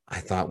 I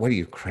thought, what are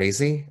you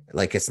crazy?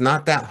 Like, it's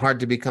not that hard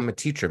to become a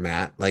teacher,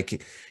 Matt.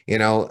 Like,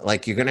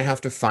 like you're going to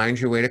have to find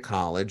your way to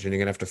college and you're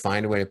going to have to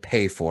find a way to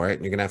pay for it.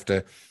 And you're going to have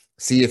to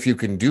see if you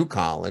can do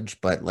college.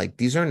 But like,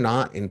 these are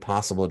not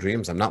impossible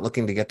dreams. I'm not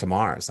looking to get to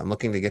Mars. I'm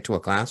looking to get to a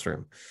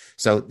classroom.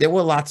 So there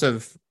were lots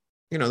of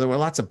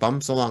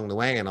bumps along the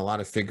way and a lot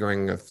of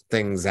figuring of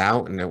things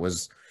out. And it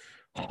was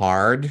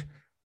hard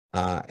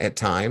at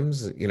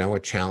times, a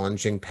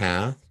challenging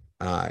path.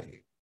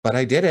 But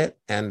I did it.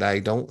 And I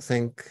don't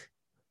think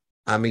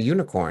I'm a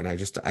unicorn. I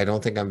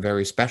don't think I'm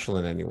very special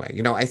in any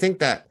way. I think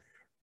that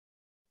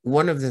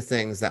one of the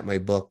things that my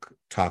book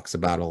talks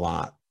about a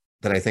lot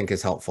that I think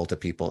is helpful to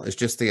people is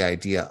just the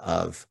idea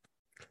of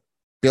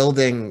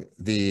building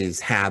these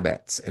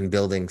habits and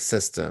building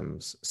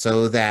systems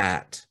so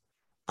that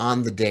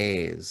on the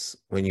days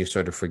when you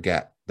sort of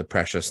forget the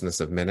preciousness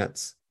of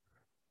minutes,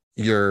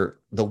 the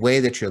way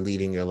that you're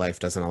leading your life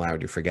doesn't allow you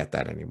to forget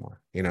that anymore.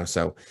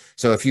 So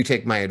if you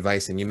take my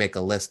advice and you make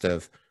a list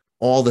of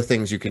all the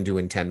things you can do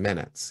in 10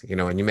 minutes,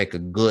 and you make a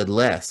good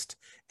list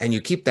and you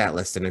keep that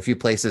list in a few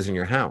places in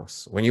your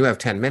house, when you have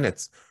 10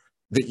 minutes,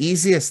 the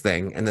easiest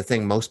thing and the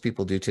thing most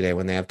people do today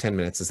when they have 10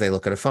 minutes is they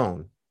look at a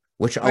phone,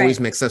 which always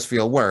Right. makes us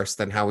feel worse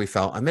than how we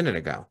felt a minute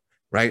ago,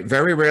 right?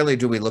 Very rarely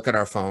do we look at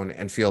our phone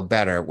and feel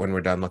better when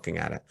we're done looking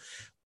at it.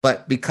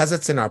 But because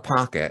it's in our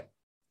pocket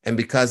and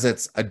because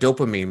it's a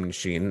dopamine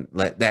machine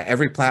that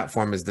every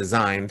platform is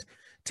designed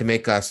to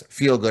make us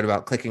feel good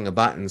about clicking a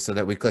button so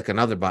that we click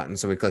another button,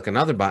 so we click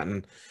another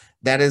button,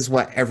 that is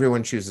what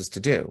everyone chooses to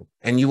do.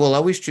 And you will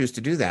always choose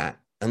to do that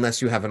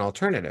unless you have an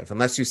alternative,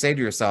 unless you say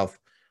to yourself,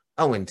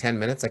 oh, in 10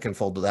 minutes, I can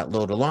fold that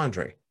load of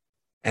laundry.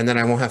 And then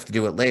I won't have to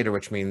do it later,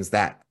 which means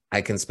that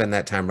I can spend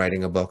that time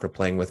writing a book or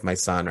playing with my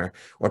son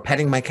or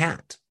petting my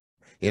cat,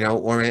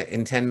 or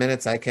in 10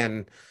 minutes, I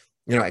can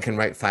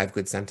write 5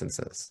 good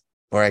sentences,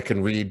 or I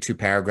can read 2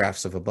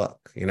 paragraphs of a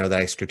book, that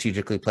I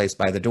strategically place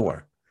by the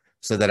door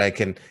so that I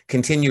can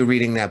continue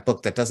reading that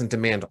book that doesn't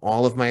demand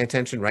all of my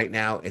attention. Right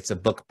now, it's a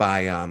book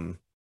by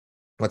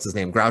what's his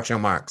name? Groucho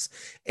Marx.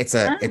 It's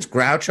Ah,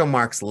 Groucho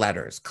Marx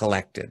letters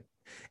collected.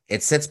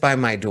 It sits by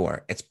my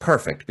door. It's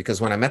perfect because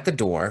when I'm at the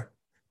door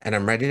and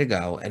I'm ready to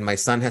go, and my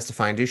son has to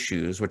find his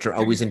shoes, which are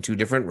always in 2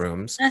 different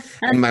rooms,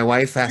 and my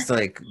wife has to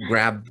like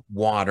grab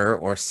water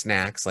or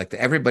snacks, like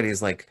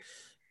everybody's like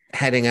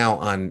heading out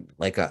on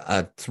like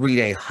a 3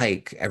 day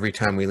hike every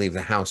time we leave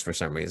the house for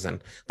some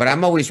reason. But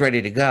I'm always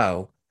ready to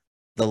go.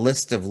 The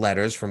list of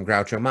letters from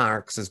Groucho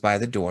Marx is by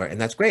the door, and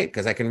that's great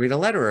because I can read a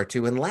letter or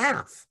two and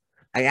laugh.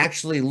 I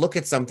actually look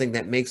at something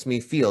that makes me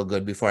feel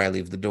good before I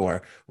leave the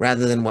door,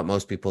 rather than what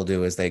most people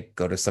do is they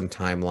go to some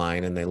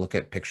timeline and they look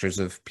at pictures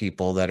of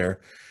people that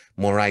are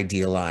more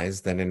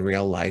idealized than in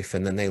real life,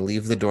 and then they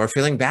leave the door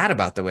feeling bad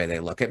about the way they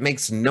look. It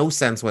makes no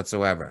sense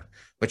whatsoever.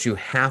 But you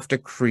have to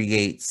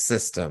create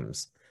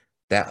systems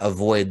that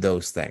avoid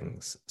those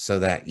things so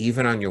that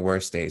even on your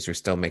worst days, you're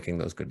still making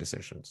those good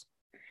decisions.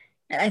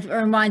 I'm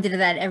reminded of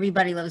that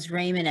Everybody Loves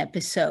Raymond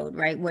episode,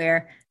 right?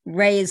 Where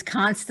Ray is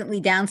constantly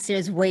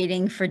downstairs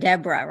waiting for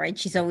Deborah, right?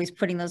 She's always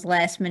putting those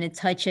last minute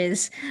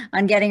touches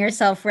on getting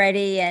herself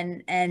ready,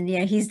 and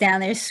he's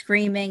down there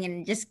screaming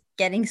and just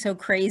getting so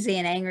crazy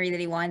and angry that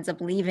he winds up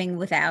leaving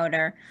without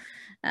her.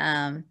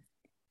 Um,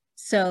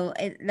 So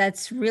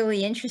that's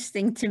really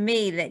interesting to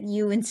me that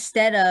you,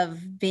 instead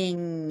of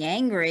being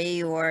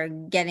angry or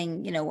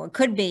getting, what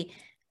could be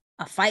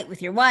a fight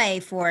with your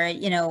wife or,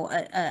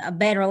 a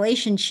bad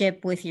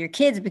relationship with your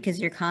kids because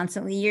you're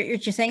constantly, you're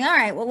just saying, all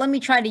right, well, let me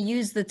try to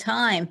use the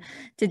time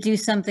to do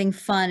something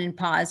fun and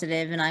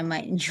positive and I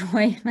might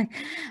enjoy. Like,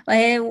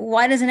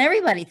 why doesn't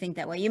everybody think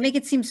that way? You make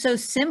it seem so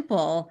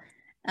simple.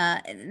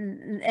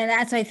 And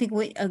that's, I think,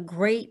 a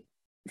great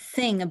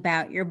thing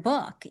about your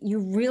book. You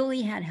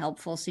really had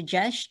helpful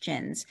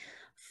suggestions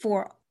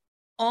for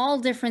all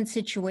different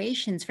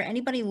situations for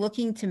anybody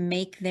looking to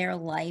make their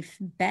life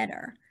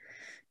better.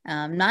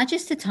 Not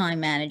just to time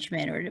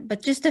management,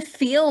 but just to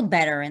feel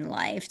better in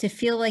life, to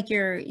feel like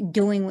you're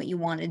doing what you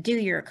want to do,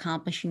 you're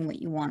accomplishing what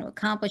you want to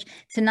accomplish,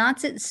 to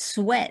not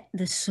sweat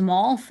the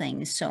small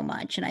things so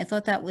much. And I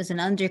thought that was an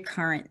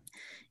undercurrent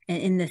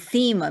in the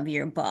theme of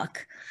your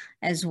book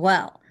as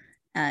well.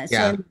 So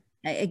Yeah.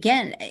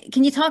 again,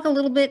 can you talk a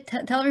little bit,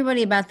 tell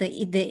everybody about the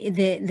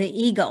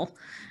eagle,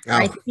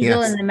 right? Oh, The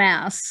eagle and yes. the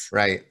mouse.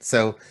 Right.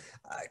 So,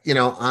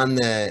 on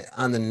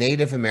the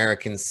Native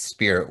American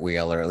spirit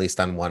wheel, or at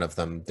least on one of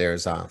them,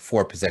 there's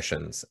four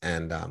positions,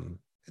 and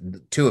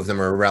two of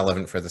them are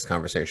relevant for this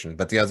conversation.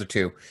 But the other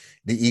two,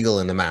 the eagle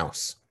and the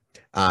mouse,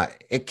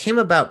 it came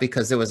about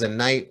because there was a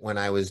night when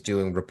I was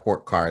doing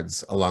report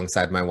cards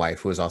alongside my wife,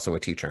 who was also a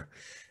teacher.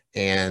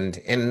 And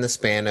in the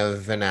span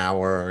of an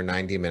hour or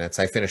 90 minutes,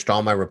 I finished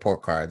all my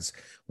report cards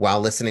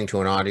while listening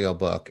to an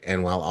audiobook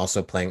and while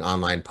also playing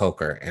online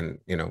poker and,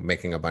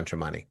 making a bunch of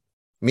money.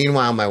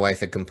 Meanwhile, my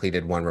wife had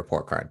completed one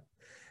report card.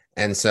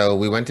 And so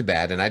we went to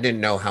bed, and I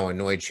didn't know how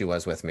annoyed she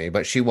was with me,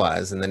 but she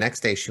was. And the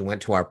next day she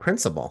went to our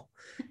principal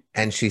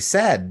and she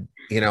said,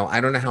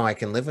 I don't know how I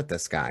can live with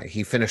this guy.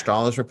 He finished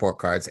all his report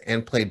cards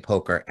and played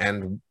poker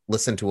and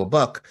listened to a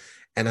book,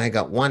 and I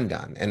got one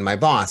done. And my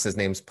boss, his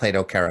name's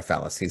Plato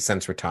Karafellis. He's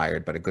since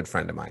retired, but a good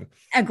friend of mine.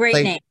 A great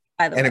name,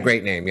 by the And a way.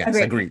 great name, A yes,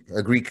 great name.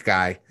 A Greek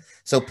guy.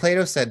 So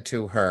Plato said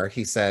to her,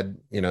 he said,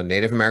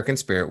 Native American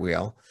spirit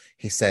wheel.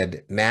 He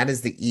said, Matt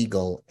is the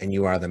eagle and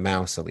you are the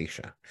mouse,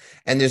 Alicia.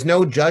 And there's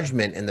no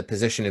judgment in the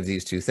position of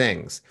these two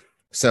things.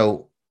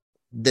 So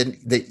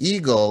the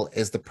eagle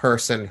is the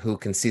person who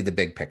can see the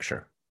big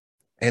picture.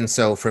 And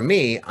so for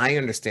me, I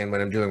understand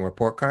when I'm doing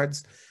report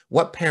cards,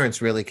 what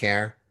parents really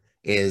care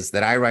is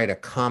that I write a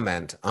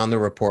comment on the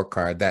report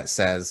card that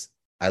says,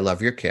 I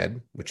love your kid,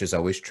 which is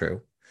always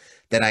true,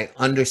 that I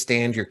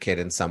understand your kid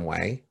in some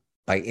way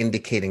by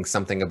indicating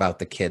something about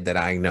the kid that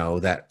I know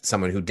that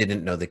someone who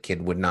didn't know the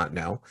kid would not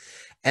know.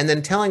 And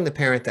then telling the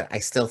parent that I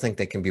still think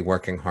they can be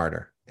working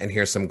harder. And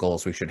here's some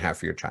goals we should have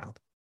for your child.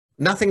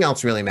 Nothing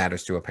else really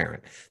matters to a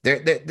parent.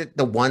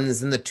 The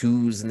ones and the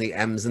twos and the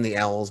M's and the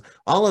L's,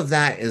 all of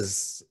that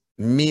is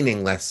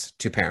meaningless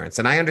to parents.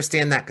 And I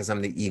understand that because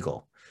I'm the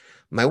eagle.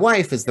 My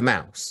wife is the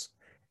mouse.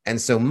 And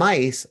so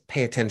mice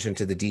pay attention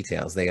to the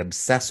details. They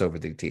obsess over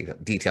the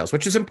details,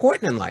 which is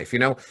important in life.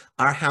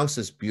 Our house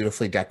is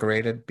beautifully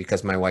decorated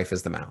because my wife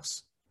is the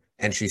mouse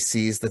and she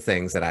sees the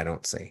things that I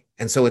don't see.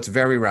 And so it's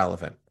very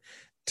relevant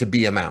to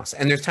be a mouse.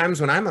 And there's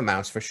times when I'm a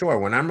mouse for sure.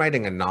 When I'm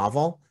writing a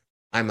novel,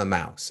 I'm a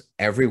mouse.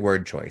 Every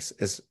word choice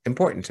is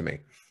important to me.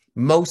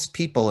 Most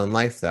people in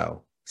life,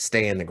 though,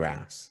 stay in the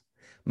grass.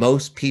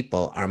 Most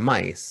people are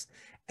mice,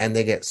 and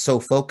they get so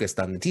focused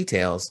on the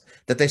details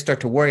that they start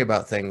to worry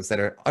about things that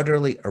are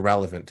utterly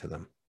irrelevant to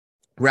them.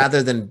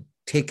 Rather than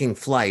taking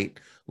flight,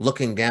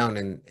 looking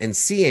down and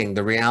seeing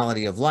the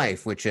reality of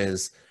life, which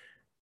is,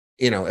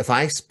 if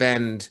I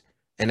spend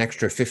an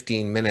extra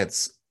 15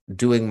 minutes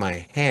doing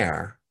my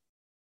hair,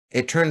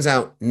 it turns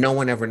out no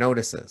one ever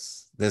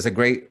notices. There's a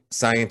great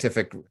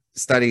scientific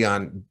study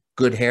on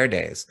good hair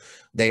days.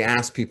 They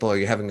ask people, are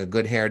you having a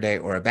good hair day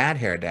or a bad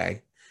hair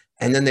day?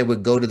 And then they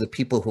would go to the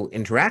people who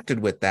interacted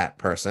with that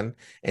person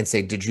and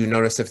say, did you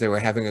notice if they were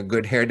having a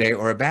good hair day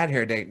or a bad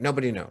hair day?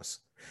 Nobody knows.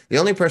 The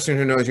only person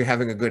who knows you're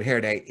having a good hair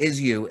day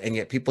is you, and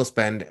yet people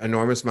spend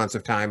enormous amounts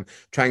of time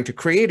trying to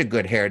create a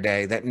good hair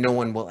day that no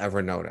one will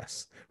ever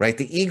notice, right?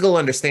 The eagle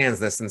understands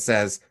this and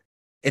says,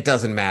 it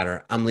doesn't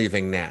matter, I'm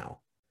leaving now.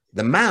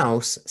 The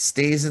mouse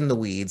stays in the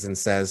weeds and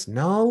says,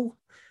 no,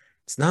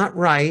 it's not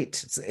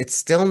right. It's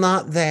still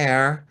not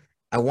there.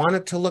 I want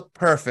it to look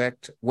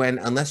perfect when,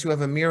 unless you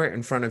have a mirror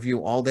in front of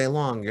you all day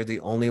long, you're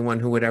the only one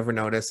who would ever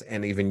notice,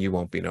 and even you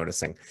won't be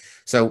noticing.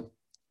 So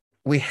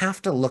we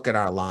have to look at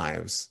our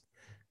lives.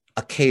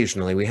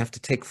 Occasionally, we have to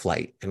take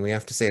flight and we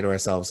have to say to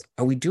ourselves,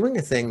 are we doing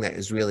a thing that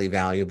is really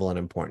valuable and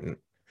important?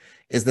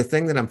 Is the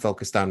thing that I'm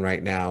focused on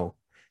right now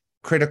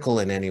critical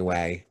in any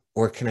way,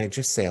 or can I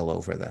just sail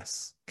over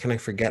this? Can I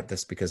forget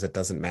this because it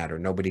doesn't matter?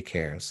 Nobody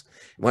cares.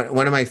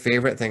 One of my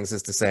favorite things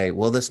is to say,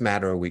 will this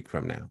matter a week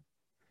from now?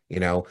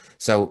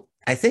 So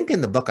I think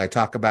in the book I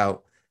talk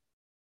about,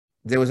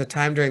 there was a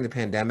time during the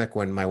pandemic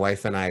when my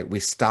wife and we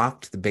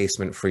stocked the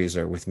basement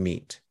freezer with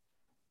meat,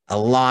 a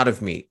lot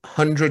of meat,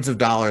 hundreds of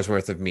dollars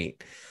worth of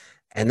meat.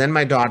 And then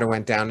my daughter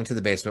went down into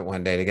the basement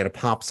one day to get a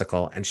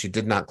popsicle, and she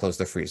did not close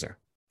the freezer.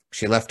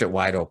 She left it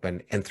wide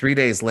open. And 3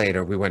 days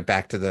later, we went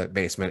back to the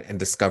basement and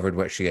discovered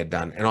what she had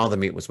done. And all the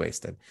meat was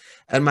wasted.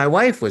 And my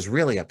wife was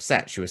really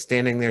upset. She was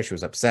standing there. She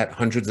was upset.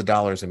 Hundreds of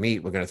dollars of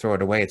meat. We're going to throw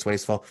it away. It's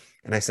wasteful.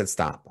 And I said,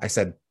 stop. I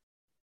said,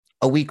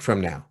 a week from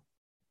now,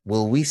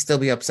 will we still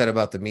be upset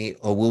about the meat,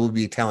 or will we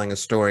be telling a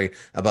story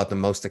about the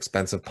most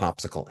expensive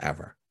popsicle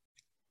ever?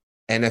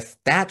 And if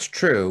that's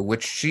true,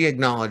 which she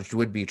acknowledged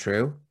would be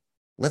true,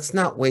 let's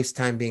not waste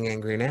time being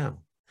angry now.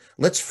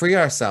 Let's free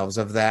ourselves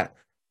of that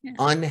Yeah.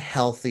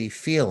 unhealthy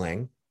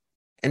feeling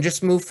and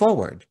just move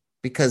forward,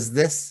 because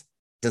this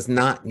does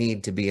not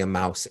need to be a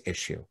mouse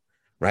issue,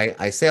 right?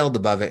 I sailed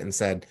above it and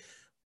said,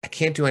 I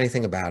can't do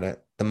anything about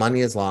it. The money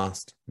is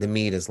lost. The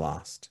meat is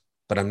lost,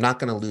 but I'm not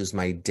going to lose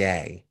my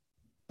day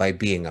by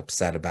being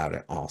upset about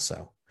it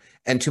also.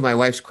 And to my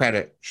wife's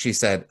credit, she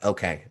said,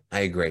 okay,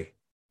 I agree.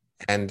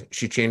 And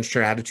she changed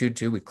her attitude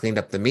too. We cleaned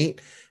up the meat,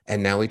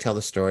 and now we tell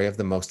the story of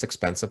the most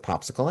expensive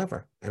popsicle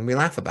ever, and we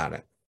laugh about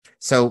it.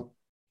 So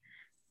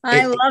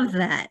I it love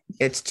that.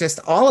 it's just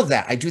all of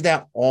that. I do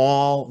that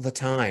all the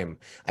time.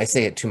 I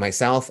say it to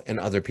myself and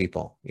other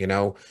people,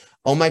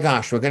 oh my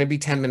gosh, we're going to be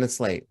 10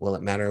 minutes late. Will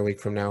it matter a week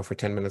from now if we're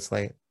 10 minutes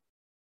late?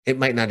 It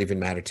might not even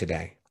matter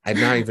today. I'm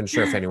not even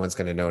sure if anyone's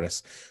going to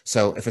notice.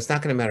 So if it's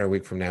not going to matter a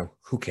week from now,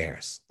 who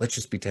cares? Let's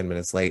just be 10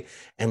 minutes late,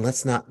 and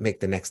let's not make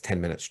the next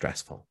 10 minutes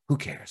stressful. Who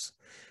cares?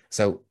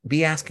 So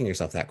be asking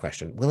yourself that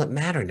question. Will it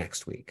matter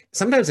next week?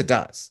 Sometimes it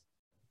does,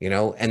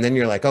 and then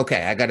you're like,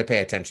 okay, I got to pay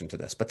attention to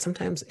this. But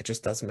sometimes it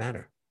just doesn't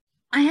matter.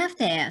 I have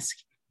to ask,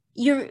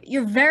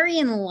 you're very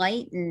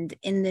enlightened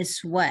in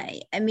this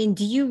way. I mean,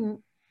 do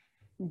you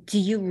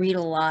read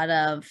a lot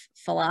of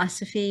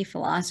philosophy,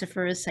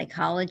 philosophers,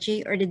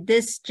 psychology, or did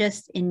this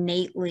just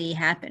innately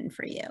happen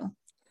for you?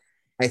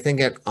 I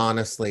think it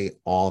honestly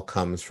all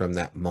comes from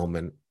that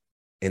moment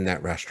in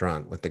that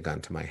restaurant with the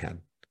gun to my head,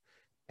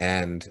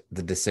 and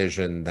the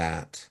decision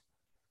that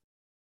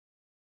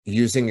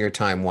using your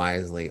time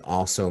wisely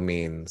also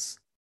means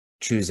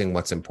choosing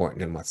what's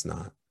important and what's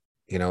not.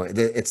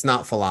 It's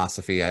not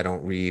philosophy. I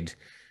don't read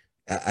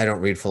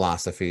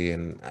philosophy,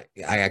 and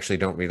I actually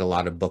don't read a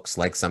lot of books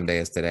like Someday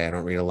Is Today. I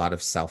don't read a lot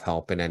of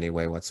self-help in any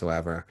way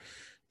whatsoever.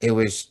 It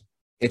was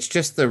it's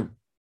just the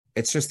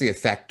it's just the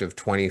effect of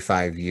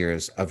 25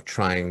 years of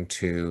trying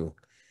to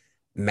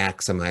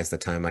maximize the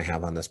time I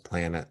have on this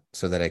planet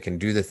so that I can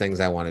do the things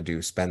I want to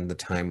do, spend the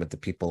time with the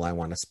people I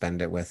want to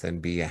spend it with,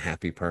 and be a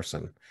happy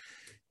person.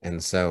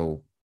 And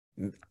so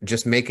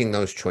just making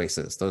those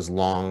choices, those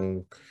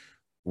long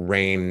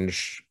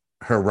range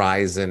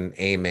horizon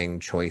aiming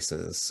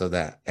choices, so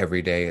that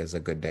every day is a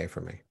good day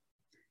for me.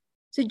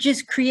 So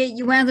just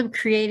you wound up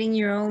creating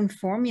your own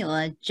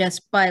formula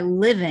just by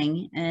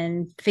living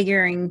and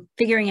figuring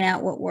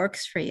out what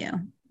works for you.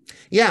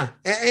 Yeah.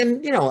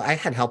 And, I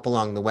had help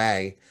along the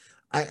way.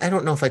 I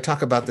don't know if I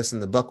talk about this in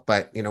the book,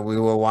 but, we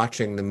were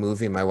watching the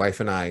movie, my wife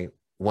and I,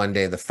 one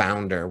day, The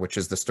Founder, which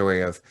is the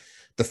story of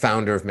the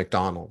founder of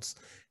McDonald's.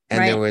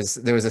 And there Right. was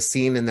there was a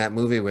scene in that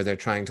movie where they're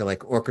trying to like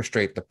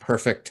orchestrate the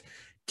perfect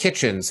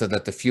kitchen so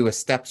that the fewest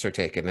steps are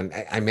taken.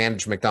 And I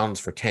managed McDonald's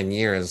for 10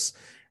 years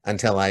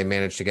until I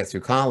managed to get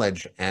through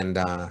college. And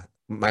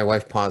my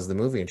wife paused the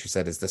movie and she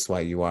said, "Is this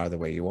why you are the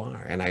way you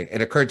are?" And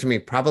it occurred to me,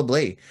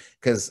 probably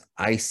because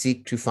I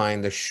seek to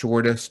find the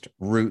shortest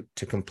route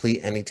to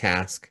complete any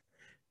task,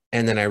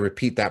 and then I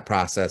repeat that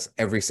process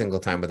every single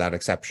time without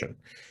exception.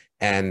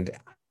 And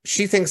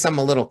she thinks I'm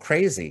a little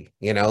crazy,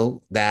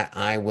 that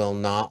I will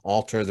not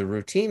alter the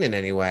routine in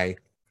any way.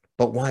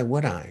 But why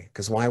would I?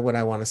 Because why would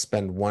I want to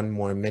spend one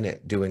more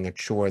minute doing a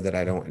chore that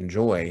I don't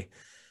enjoy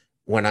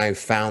when I've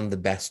found the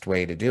best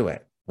way to do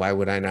it? Why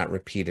would I not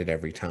repeat it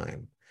every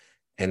time?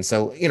 And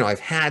so,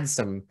 I've had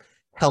some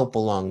help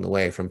along the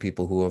way from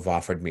people who have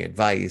offered me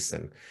advice,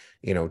 and,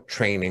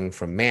 training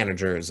from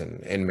managers,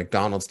 and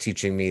McDonald's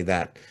teaching me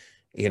that,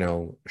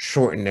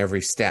 shorten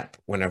every step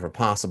whenever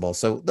possible.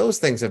 So those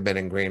things have been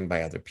ingrained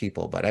by other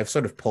people, but I've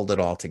sort of pulled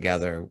it all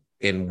together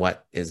in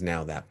what is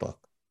now that book.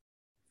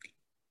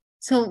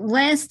 So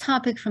last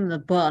topic from the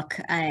book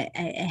I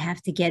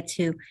have to get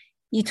to.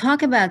 You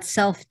talk about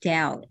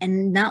self-doubt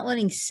and not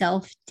letting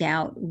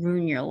self-doubt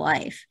ruin your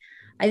life.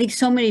 I think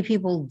so many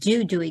people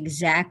do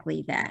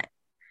exactly that.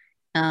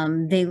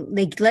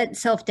 They let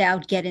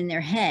self-doubt get in their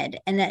head,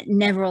 and that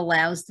never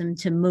allows them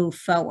to move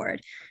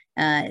forward.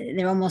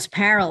 They're almost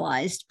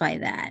paralyzed by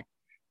that.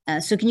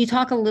 So can you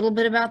talk a little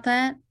bit about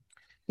that?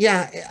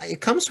 Yeah, it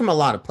comes from a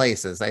lot of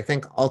places. I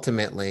think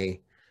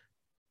ultimately,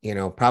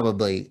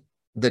 probably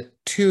the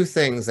two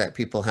things that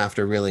people have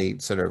to really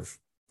sort of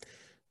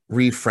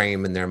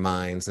reframe in their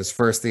minds is,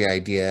 first, the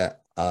idea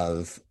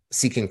of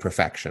seeking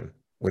perfection,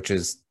 which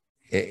is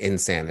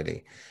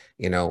insanity.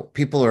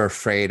 People are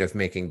afraid of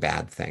making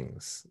bad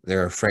things.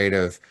 They're afraid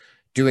of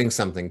doing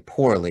something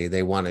poorly.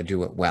 They want to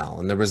do it well.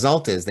 And the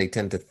result is they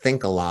tend to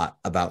think a lot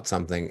about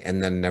something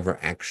and then never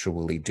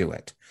actually do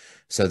it.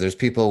 So there's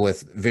people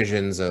with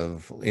visions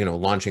of,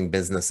 launching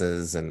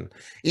businesses and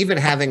even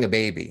having a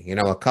baby,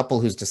 a couple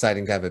who's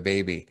deciding to have a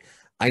baby.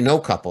 I know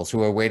couples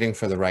who are waiting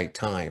for the right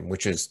time,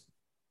 which is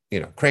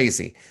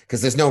crazy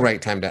because there's no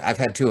right time to, I've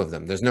had two of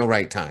them. There's no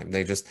right time.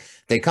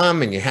 They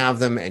come and you have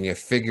them and you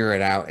figure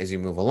it out as you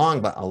move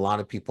along. But a lot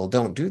of people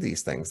don't do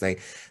these things.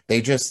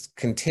 They just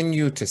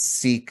continue to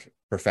seek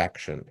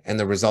perfection. And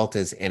the result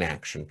is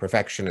inaction.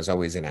 Perfection is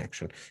always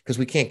inaction because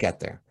we can't get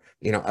there.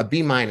 A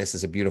B minus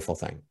is a beautiful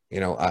thing.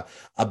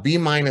 A B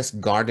minus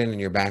garden in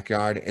your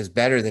backyard is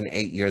better than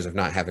 8 years of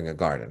not having a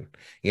garden,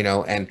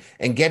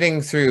 and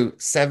getting through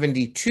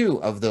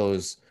 72 of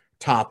those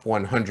top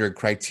 100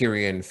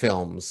 Criterion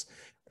films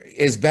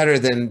is better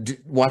than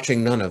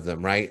watching none of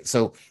them, right?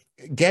 So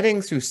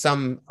getting through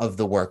some of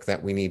the work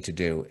that we need to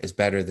do is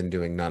better than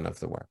doing none of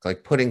the work.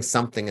 Like putting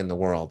something in the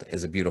world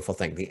is a beautiful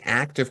thing. The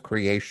act of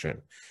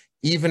creation,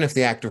 even if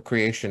the act of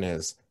creation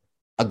is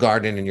a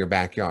garden in your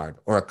backyard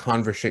or a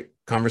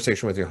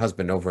conversation with your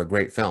husband over a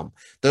great film,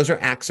 those are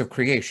acts of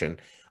creation.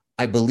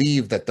 I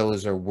believe that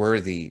those are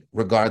worthy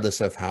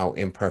regardless of how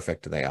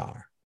imperfect they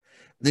are.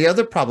 The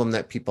other problem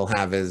that people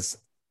have is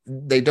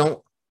they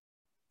don't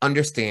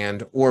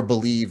understand or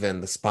believe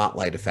in the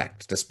spotlight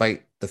effect,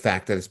 despite the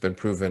fact that it's been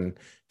proven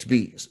to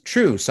be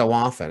true so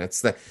often.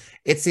 It's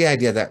the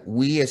idea that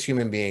we as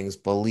human beings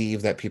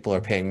believe that people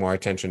are paying more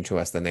attention to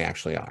us than they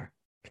actually are.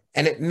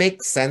 And it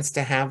makes sense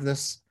to have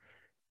this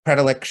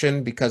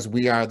predilection because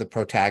we are the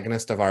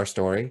protagonist of our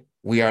story.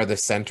 We are the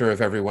center of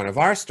every one of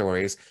our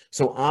stories.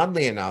 So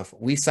oddly enough,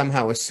 we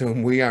somehow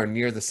assume we are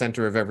near the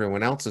center of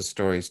everyone else's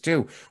stories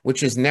too,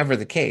 which is never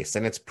the case.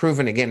 And it's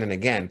proven again and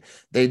again.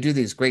 They do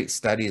these great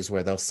studies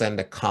where they'll send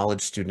a college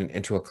student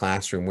into a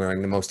classroom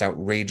wearing the most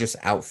outrageous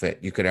outfit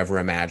you could ever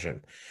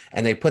imagine.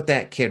 And they put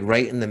that kid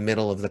right in the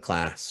middle of the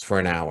class for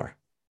an hour.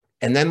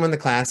 And then when the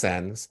class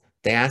ends,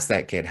 they ask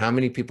that kid, how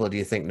many people do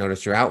you think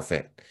noticed your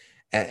outfit?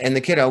 And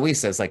the kid always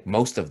says, like,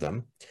 most of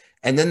them.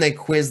 And then they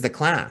quiz the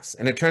class.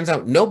 And it turns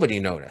out nobody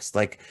noticed.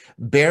 Like,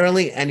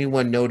 barely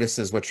anyone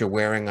notices what you're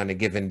wearing on a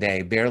given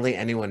day. Barely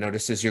anyone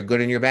notices your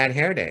good and your bad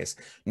hair days.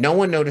 No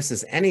one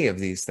notices any of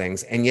these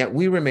things. And yet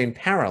we remain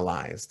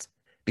paralyzed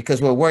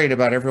because we're worried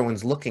about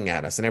everyone's looking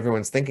at us and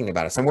everyone's thinking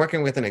about us. I'm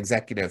working with an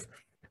executive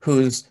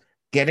who's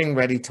getting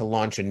ready to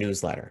launch a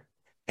newsletter.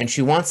 And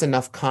she wants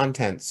enough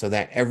content so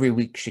that every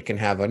week she can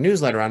have a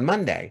newsletter on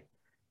Monday.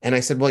 And I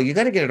said, well, you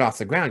got to get it off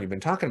the ground. You've been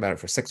talking about it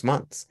for 6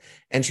 months.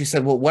 And she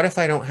said, well, what if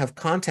I don't have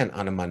content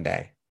on a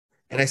Monday?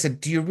 And I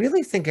said, do you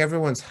really think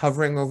everyone's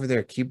hovering over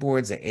their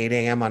keyboards at 8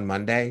 a.m. on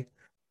Monday,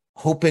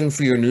 hoping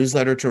for your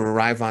newsletter to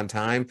arrive on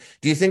time?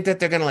 Do you think that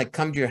they're going to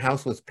come to your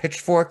house with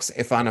pitchforks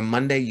if on a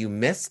Monday you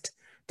missed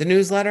the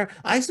newsletter?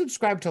 I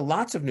subscribe to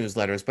lots of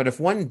newsletters, but if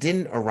one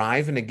didn't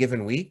arrive in a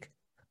given week,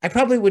 I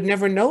probably would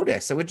never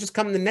notice. It would just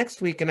come the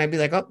next week and I'd be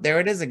like, oh, there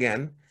it is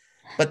again.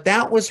 But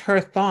that was her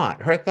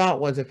thought. Her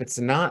thought was, if it's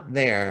not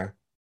there,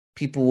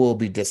 people will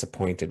be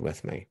disappointed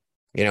with me.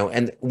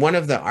 And one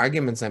of the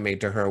arguments I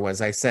made to her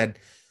was, I said,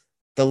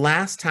 the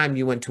last time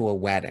you went to a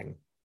wedding,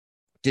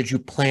 did you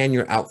plan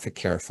your outfit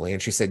carefully?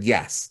 And she said,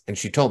 yes. And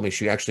she told me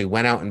she actually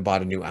went out and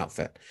bought a new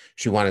outfit.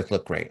 She wanted to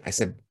look great. I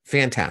said,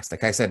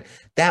 fantastic. I said,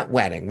 that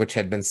wedding, which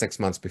had been 6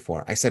 months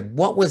before, I said,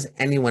 what was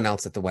anyone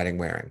else at the wedding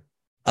wearing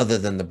other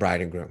than the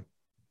bride and groom?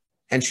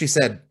 And she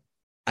said,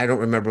 I don't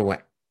remember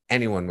what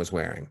anyone was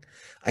wearing.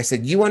 I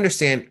said, you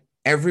understand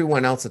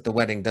everyone else at the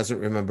wedding doesn't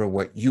remember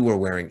what you were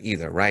wearing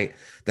either, right?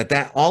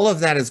 That all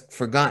of that is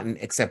forgotten,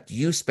 except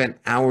you spent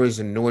hours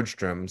in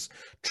Nordstrom's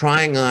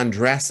trying on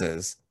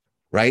dresses,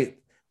 right?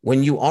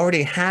 When you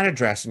already had a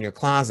dress in your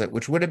closet,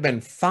 which would have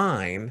been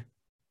fine,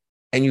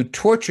 and you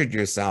tortured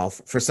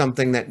yourself for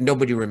something that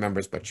nobody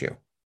remembers but you.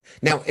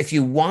 Now, if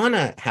you want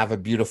to have a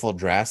beautiful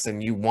dress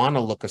and you want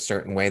to look a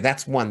certain way,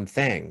 that's one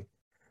thing.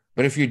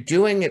 But if you're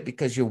doing it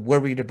because you're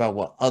worried about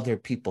what other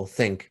people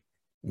think,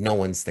 no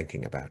one's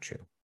thinking about you.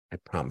 I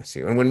promise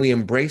you. And when we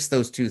embrace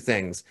those two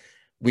things,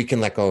 we can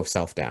let go of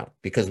self-doubt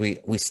because we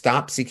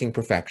stop seeking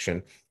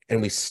perfection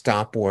and we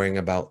stop worrying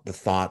about the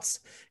thoughts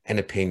and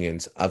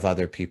opinions of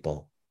other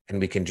people. And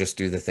we can just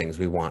do the things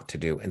we want to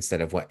do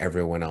instead of what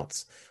everyone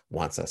else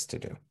wants us to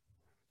do.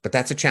 But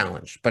that's a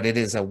challenge, but it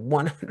is a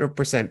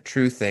 100%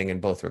 true thing in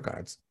both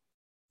regards.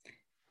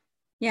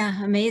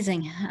 Yeah,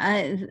 amazing.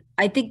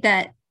 I think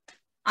that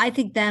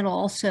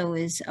also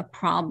is a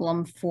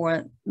problem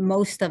for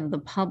most of the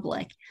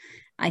public.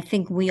 I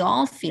think we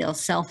all feel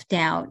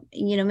self-doubt,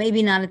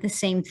 maybe not at the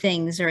same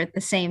things or at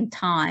the same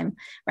time,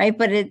 right?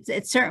 But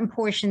at certain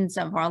portions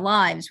of our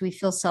lives, we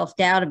feel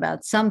self-doubt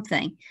about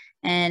something.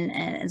 And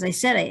as I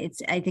said,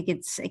 I think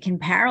it can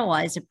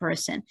paralyze a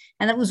person.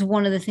 And that was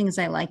one of the things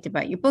I liked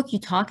about your book. You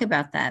talk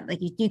about that. Like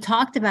you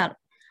talked about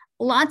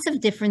lots of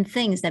different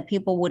things that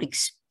people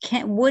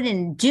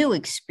wouldn't do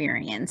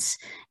experience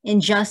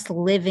in just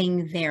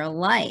living their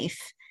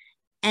life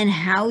and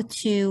how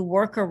to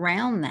work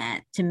around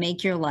that to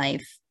make your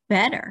life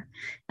better,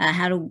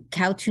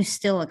 how to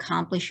still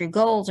accomplish your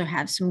goals or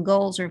have some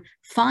goals or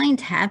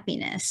find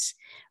happiness,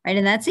 right?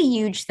 And that's a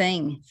huge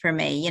thing for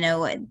me,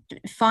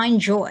 find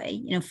joy,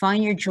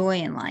 find your joy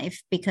in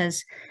life,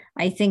 because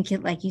I think,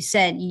 like you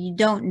said, you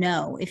don't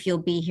know if you'll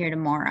be here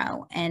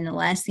tomorrow. And the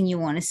last thing you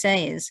want to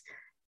say is,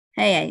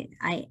 Hey,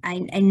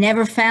 I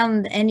never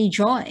found any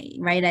joy,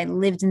 right? I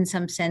lived in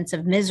some sense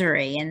of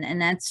misery,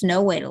 and that's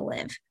no way to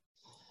live.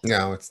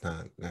 No, it's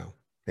not. No.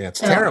 Yeah, it's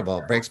So terrible.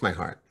 It breaks my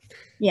heart.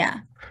 yeah.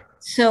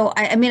 So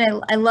I mean,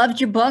 I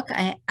loved your book.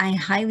 I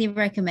highly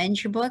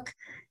recommend your book.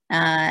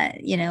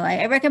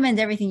 I recommend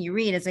everything you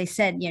read. As I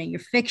said, your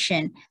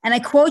fiction, and I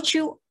quote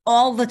you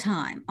all the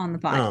time on the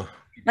podcast. Oh,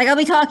 Like I'll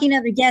be talking to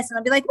other guests, and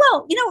I'll be like,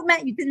 "Well, you know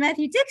what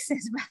Matthew Dick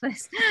says about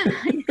this,"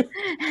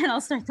 and I'll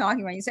start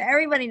talking about you. So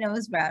everybody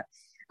knows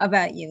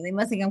about you. They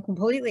must think I'm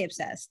completely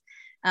obsessed.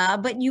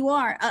 But you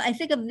are. I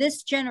think of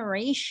this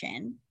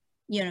generation,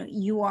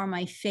 you are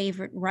my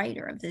favorite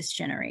writer of this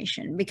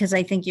generation because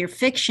I think your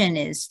fiction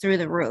is through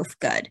the roof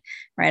good,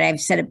 right?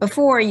 I've said it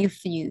before. You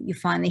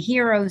find the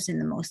heroes in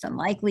the most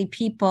unlikely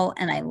people,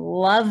 and I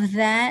love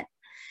that.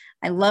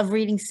 I love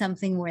reading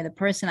something where the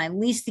person I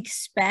least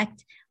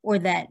expect or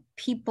that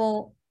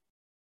people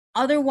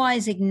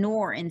otherwise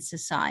ignore in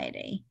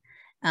society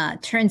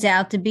turns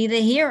out to be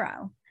the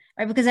hero,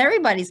 right? Because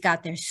everybody's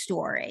got their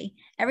story.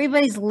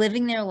 Everybody's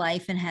living their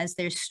life and has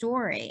their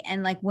story.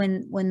 And like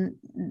when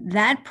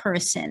that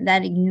person,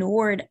 that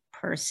ignored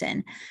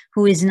person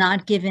who is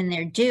not given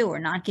their due or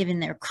not given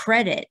their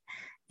credit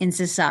in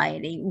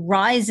society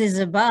rises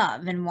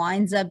above and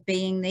winds up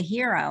being the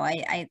hero.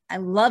 I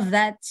love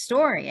that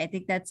story. I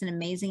think that's an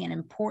amazing and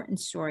important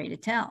story to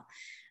tell.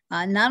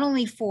 Not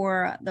only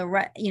for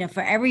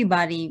for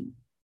everybody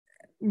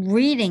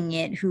reading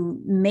it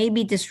who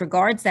maybe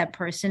disregards that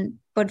person,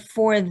 but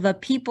for the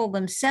people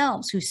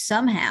themselves who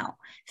somehow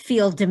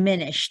feel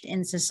diminished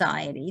in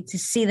society to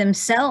see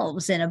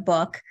themselves in a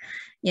book,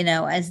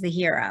 as the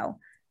hero.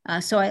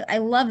 So I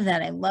love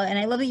that. I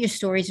love that your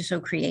stories are so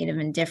creative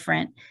and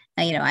different.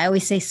 I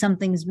always say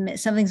something's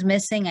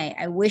missing.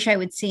 I wish I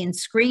would see in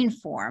screen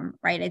form,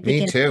 right?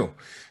 me too.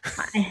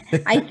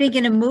 I think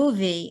in a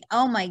movie,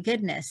 oh my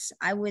goodness,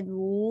 I would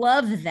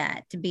love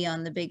that to be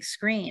on the big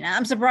screen.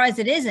 I'm surprised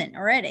it isn't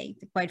already,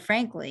 quite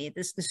frankly.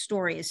 The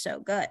story is so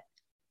good.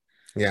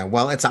 Yeah,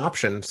 well, it's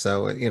optioned,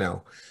 so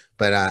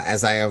but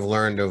as I have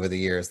learned over the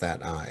years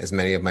that as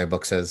many of my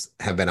books as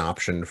have been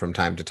optioned from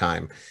time to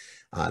time,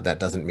 that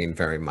doesn't mean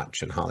very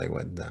much in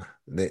Hollywood.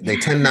 They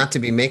tend not to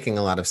be making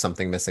a lot of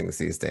something missing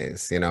these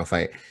days. If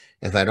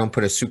I don't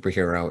put a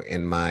superhero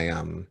in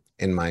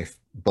my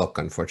book,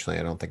 unfortunately,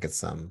 I don't think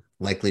it's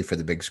likely for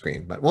the big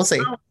screen, but we'll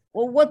see.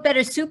 Well, what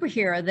better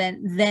superhero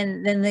than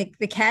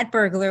the cat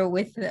burglar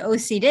with the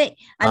OCD?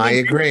 I I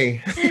mean,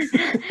 agree.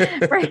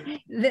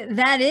 right?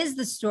 That is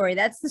the story.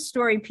 That's the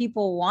story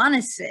people want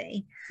to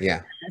see.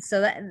 Yeah,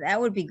 So that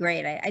would be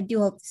great. I do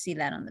hope to see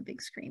that on the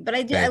big screen. But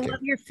I thank you.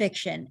 love your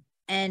fiction,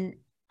 and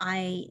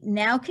I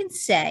now can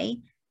say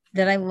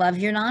that I love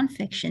your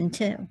nonfiction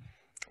too.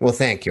 Well,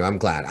 thank you. I'm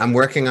glad. I'm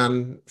working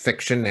on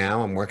fiction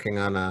now. I'm working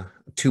on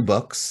two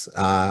books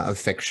of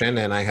fiction,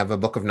 and I have a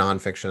book of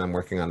nonfiction I'm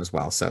working on as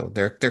well. So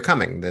they're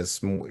coming.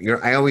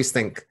 I always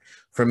think,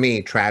 for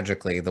me,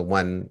 tragically, the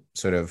one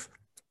sort of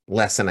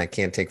lesson I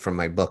can't take from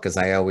my book is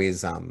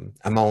I'm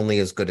only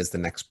as good as the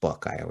next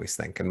book. I always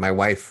think. And my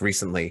wife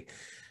recently,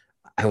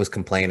 I was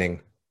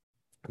complaining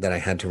that I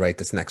had to write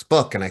this next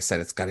book, and I said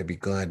it's got to be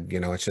good.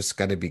 It's just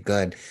got to be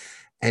good.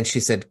 And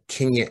she said,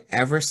 "Can you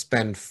ever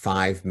spend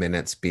 5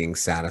 minutes being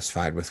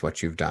satisfied with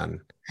what you've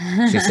done?"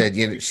 She said,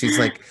 she's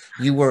like,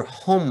 "You were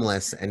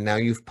homeless and now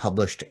you've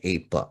published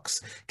 8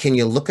 books. Can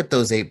you look at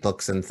those 8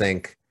 books and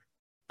think,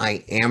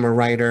 I am a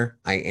writer,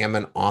 I am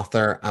an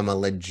author, I'm a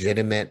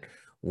legitimate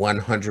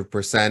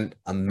 100%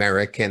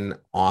 American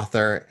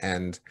author?"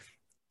 And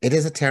it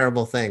is a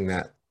terrible thing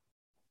that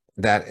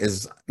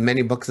as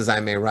many books as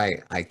I may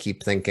write, I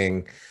keep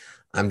thinking,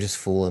 I'm just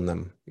fooling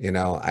them.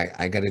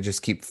 I got to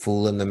just keep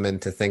fooling them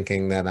into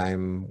thinking that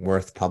I'm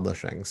worth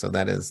publishing. So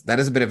that is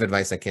a bit of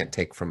advice I can't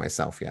take for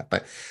myself yet.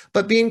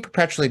 But being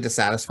perpetually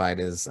dissatisfied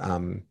it's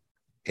an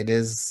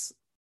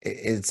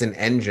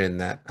engine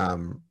that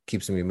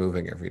keeps me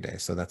moving every day.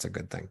 So that's a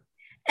good thing.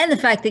 And the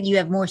fact that you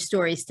have more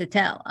stories to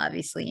tell,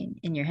 obviously,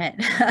 in your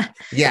head.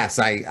 Yes,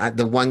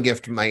 the one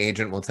gift my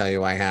agent will tell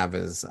you I have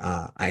is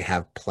I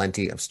have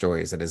plenty of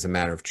stories. It is a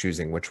matter of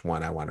choosing which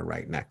one I want to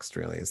write next,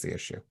 really is the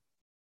issue.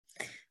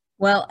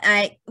 Well,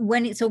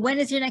 when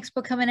is your next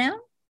book coming out?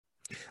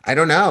 I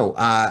don't know.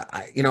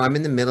 I'm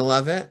in the middle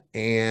of it,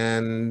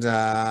 and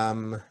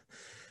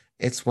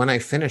it's when I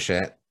finish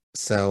it.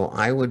 So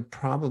I would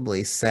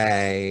probably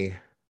say,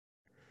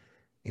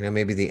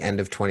 maybe the end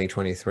of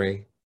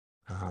 2023.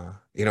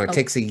 It Oh,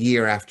 takes a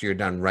year after you're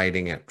done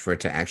writing it for it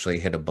to actually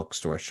hit a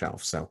bookstore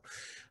shelf. So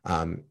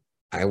um,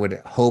 I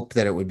would hope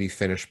that it would be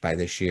finished by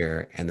this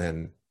year and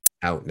then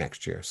out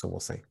next year. So we'll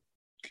see.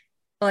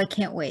 well, I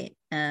can't wait.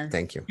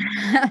 Thank you.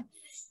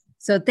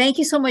 So thank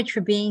you so much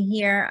for being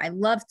here. I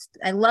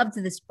loved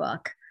this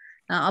book.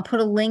 I'll put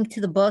a link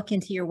to the book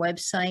into your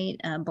website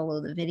below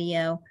the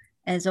video.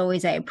 As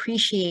always, I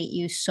appreciate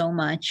you so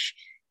much.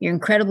 You're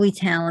incredibly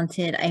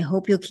talented. I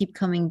hope you'll keep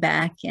coming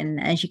back.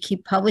 And as you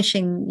keep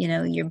publishing,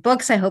 your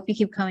books, I hope you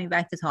keep coming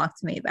back to talk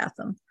to me about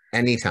them.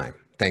 Anytime.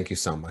 Thank you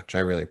so much. I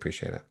really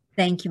appreciate it.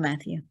 Thank you,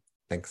 Matthew.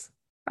 Thanks.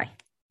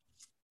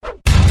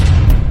 Bye.